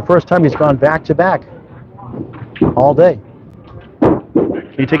 And that's the first time he's gone back-to-back all day.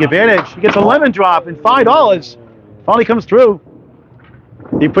 Can you take advantage? He gets a lemon drop and $5. Finally comes through.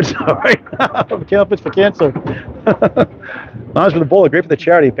 He puts all right. Candlepin for cancer. Honest for the bowler, great for the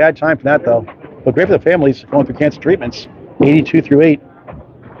charity. Bad time for that though. But great for the families going through cancer treatments. 82 through 8.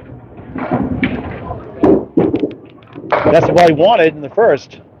 That's the ball he wanted in the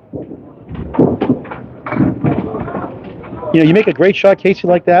first. You know, you make a great shot, Casey,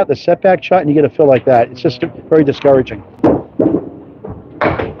 like that, the setback shot, and you get a fill like that. It's just very discouraging.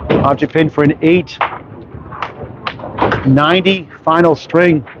 Object pin for an 890 final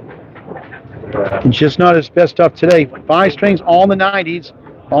string. And just not his best stuff today. 5 strings, all in the 90s,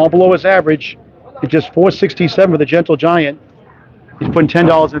 all below his average. It's just 467 for the Gentle Giant. He's putting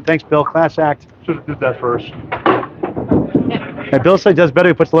 $10 in. Thanks, Bill. Class act. Should have did that first. And Bill said he does better.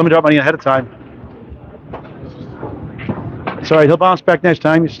 He puts the lemon drop money ahead of time. It's all right. He'll bounce back next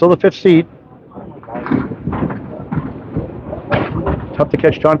time. He's still the 5th seed. Tough to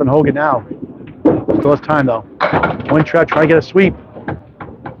catch Jonathan Hogan now. Still has time, though. Point trap, try to get a sweep.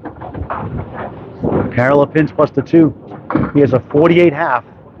 Parallel pins plus the 2. He has a 48 half.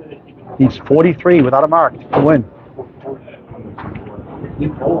 He's 43 without a mark to win.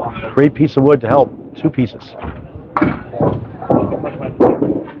 Great piece of wood to help. 2 pieces.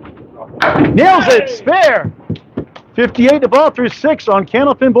 Nails it! Spare! 58 the ball through 6 on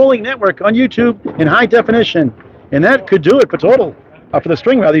Candlepin Bowling Network on YouTube in high definition. And that could do it for total. For the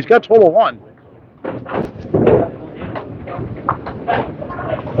string rather. He's got total 1.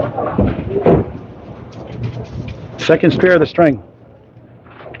 Second spare of the string.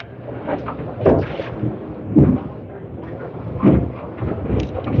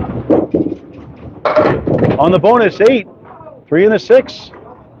 On the bonus, 8. 3 in the 6.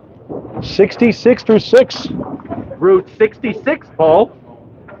 66 through 6. Route 66, Paul.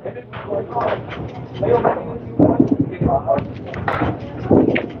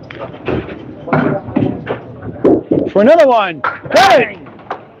 For another one. Bang!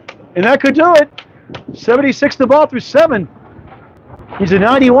 And that could do it. 76 the ball through 7. He's a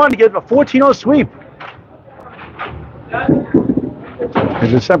 91 to get a 14-0 sweep.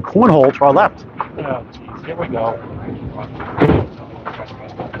 There's a sub cornhole to our left. Yeah, here we go.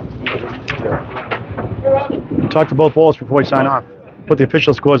 Talk to both bowlers before we sign off. Put the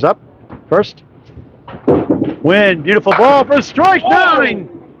official scores up first. Win. Beautiful ball for strike 9.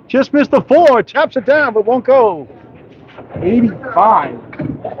 Just missed the 4. Taps it down, but won't go. 85.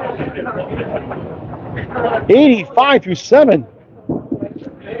 85 through 7.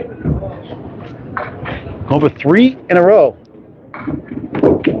 Over 3 in a row.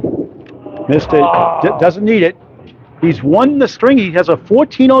 Missed it. Doesn't need it. He's won the string. He has a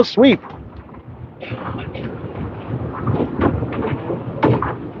 14-0 sweep.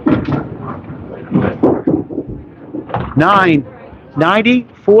 Nine.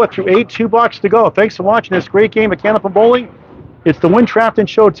 94 through 8. 2 blocks to go. Thanks for watching this great game of Candlepin Bowling. It's the Win Trafton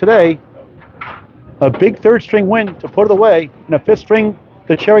show today. A big third string win to put it away, and a fifth string,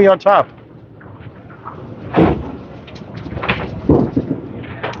 the cherry on top.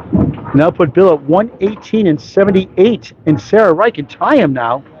 Now put Bill at 118 and 78, and Sarah Wright can tie him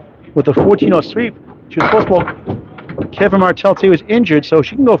now with a 14-0 sweep. She was supposed to bowl. Kevin Martell today was injured, so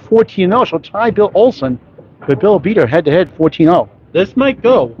she can go 14-0. She'll tie Bill Olson, but Bill beat her head-to-head 14-0. This might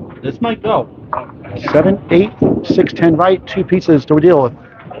go. This might go. 7, 8, 6, 10 right, 2 pizzas to deal with.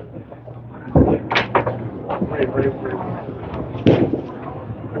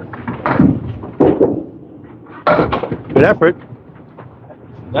 Good effort.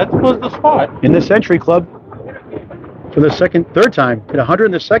 That was the spot. In the Century Club for the third time. Hit 100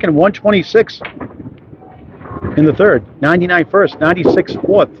 in the second, 126 in the third. 99 first, 96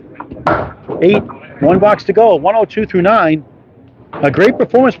 fourth. 8, 1 box to go, 102 through 9. A great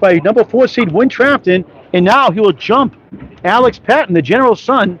performance by number 4 seed Win Trafton, and now he will jump Alex Patton, the general's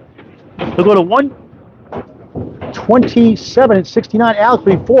son. He'll go to 127 and 69. Alex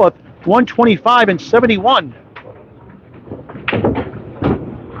will be fourth, 125 and 71.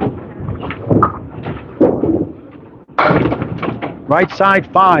 Right side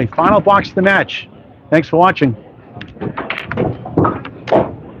 5. Final box of the match. Thanks for watching.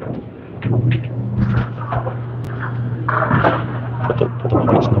 Put the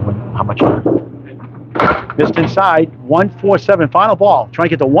points in the win. How much? Missed inside. 147. Final ball. Trying to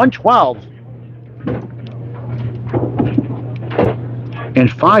get to 112. And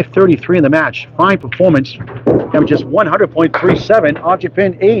 5:33 in the match. Fine performance. That was just 100.37. Object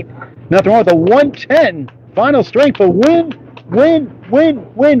pin 8. Nothing wrong with the 110. Final string for Win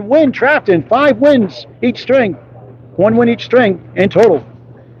Trafton. 5 wins each string. 1 win each string in total.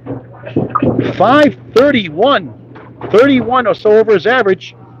 531. 31 or so over his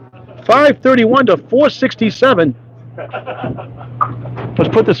average. 531 to 467. Let's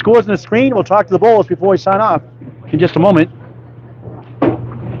put the scores on the screen. We'll talk to the bowlers before we sign off in just a moment.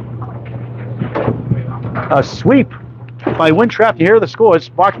 A sweep by Win Trafton. Here are the scores,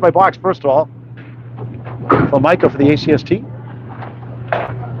 box by box, first of all. For Micah for the ACST.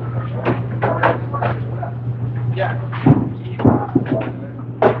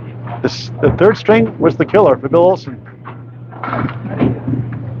 The third string was the killer for Bill Olson.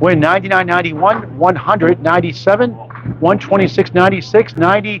 Win 99-91, 100-97, 126-96,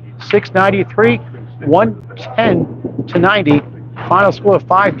 96-93, 110 to 90. Final score of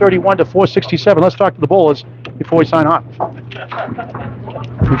 531 to 467. Let's talk to the bowlers before we sign off.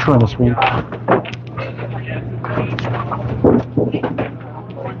 Which one on the screen?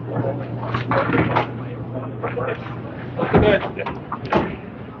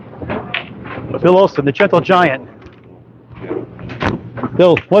 Bill Olson, the gentle giant.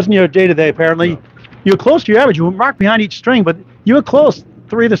 Bill, wasn't your day today, apparently. You were close to your average. You were marked behind each string, but you were close.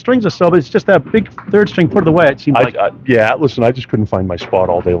 3 of the strings or so, but it's just that big third string put it away, it seemed like. Yeah, listen, I just couldn't find my spot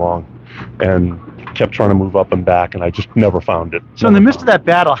all day long and kept trying to move up and back, and I just never found it. So in the midst of that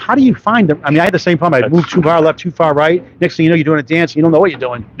battle, how do you find them? I mean, I had the same problem. I'd move too far left, too far right. Next thing you know, you're doing a dance, and you don't know what you're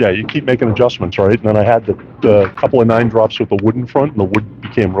doing. Yeah, you keep making adjustments, right? And then I had the couple of 9 drops with the wooden front, and the wood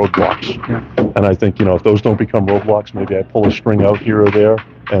became roadblocks. Yeah. And I think, if those don't become roadblocks, maybe I pull a string out here or there,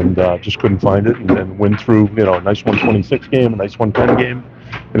 and just couldn't find it, and then win through, a nice 126 game, a nice 110 game.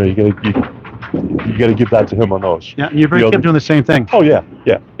 You got to give that to him on those. Yeah, and you kept doing the same thing. Oh yeah.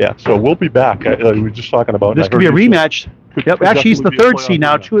 So we'll be back. We were just talking about this. Could be a rematch. Yep. Actually, he's the third seed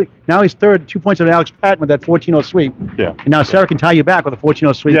now. Now he's third, 2 points of Alex Patton with that 14-0 sweep. Yeah. And now Sarah can tie you back with a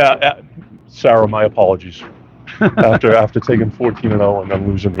 14-0 sweep. Yeah, Sarah, my apologies. after taking 14-0 and then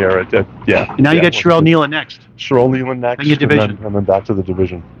losing here, And now you got Sherelle Nealon next. Sherelle Nealon next. And your division. And then back to the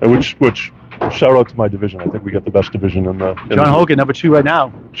division. Which shout out to my division. I think we got the best division in the. John Hogan, number 2 right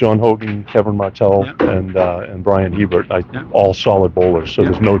now. John Hogan, Kevin Martell, and Brian Hebert, all solid bowlers. So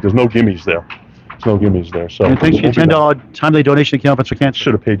there's no gimmies there. There's no gimmies there. So and thanks for your $10 timely donation to Candlepin for Cancer.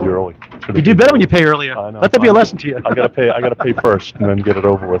 Should have paid you early. You do better when you pay earlier. Let that be a lesson to you. I gotta pay first and then get it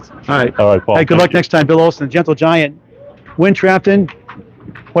over with. All right, Paul. Hey, good luck next time, Bill Olson, the gentle giant. Win Trafton.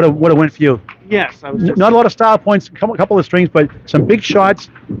 What a win for you. Yes, I was just, Not a lot of style points, a couple of strings, but some big shots.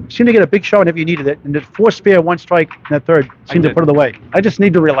 Seemed to get a big shot whenever you needed it. And the 4 spare, 1 strike in that third seemed to put it away. I just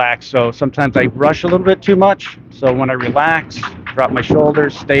need to relax. So sometimes I rush a little bit too much. So when I relax, drop my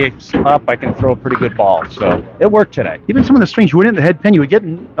shoulders, stay up, I can throw a pretty good ball. So it worked today. Even some of the strings, you went in the head pin, you were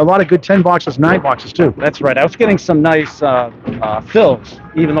getting a lot of good 10 boxes, 9 boxes too. That's right. I was getting some nice fills,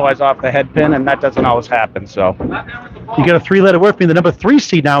 even though I was off the head pin, and that doesn't always happen. So You got a 3-letter word, being the number 3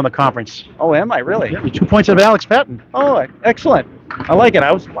 seed now in the conference. oh, am I really? You're 2 points out of Alex Patton. Oh, excellent. I like it.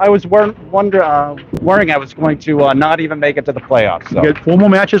 I was worrying I was going to not even make it to the playoffs. So. You got 4 more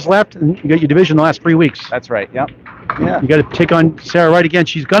matches left, and you got your division the last 3 weeks. That's right. Yep. Yeah. You got to take on Sarah Wright again.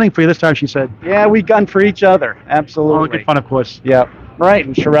 She's gunning for you this time, she said. Yeah, we gun for each other. Absolutely. All good fun, of course. Yep. Right.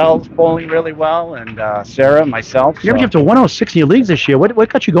 And Sherelle's bowling really well, and Sarah, myself. You ever get to 106 in your leagues this year? What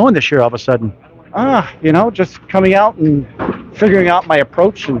got you going this year all of a sudden? Just coming out and figuring out my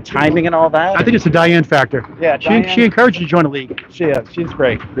approach and timing and all that. I think it's the Diane factor. Yeah, She encouraged you to join the league. She is. She's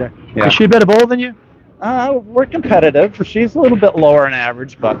great. Yeah. Is she a better bowler than you? We're competitive. She's a little bit lower in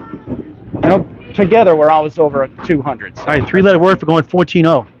average, but together we're always over 200. All right, 3-letter word for going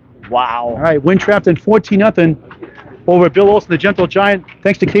 14-0. Wow. All right, win Trafton 14-0 over Bill Olson, the Gentle Giant.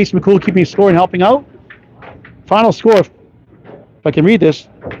 Thanks to Casey McCool keeping score and helping out. Final score, if I can read this,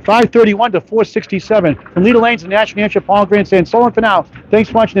 531 to 467. From Leda Lanes-Nashua, New Hampshire, Paul Grant saying so long for now. Thanks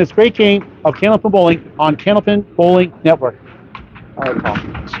for watching this great game of Candlepin Bowling on Candlepin Bowling Network. All right, Paul.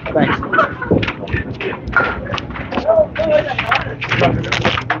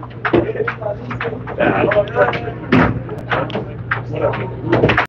 Thanks.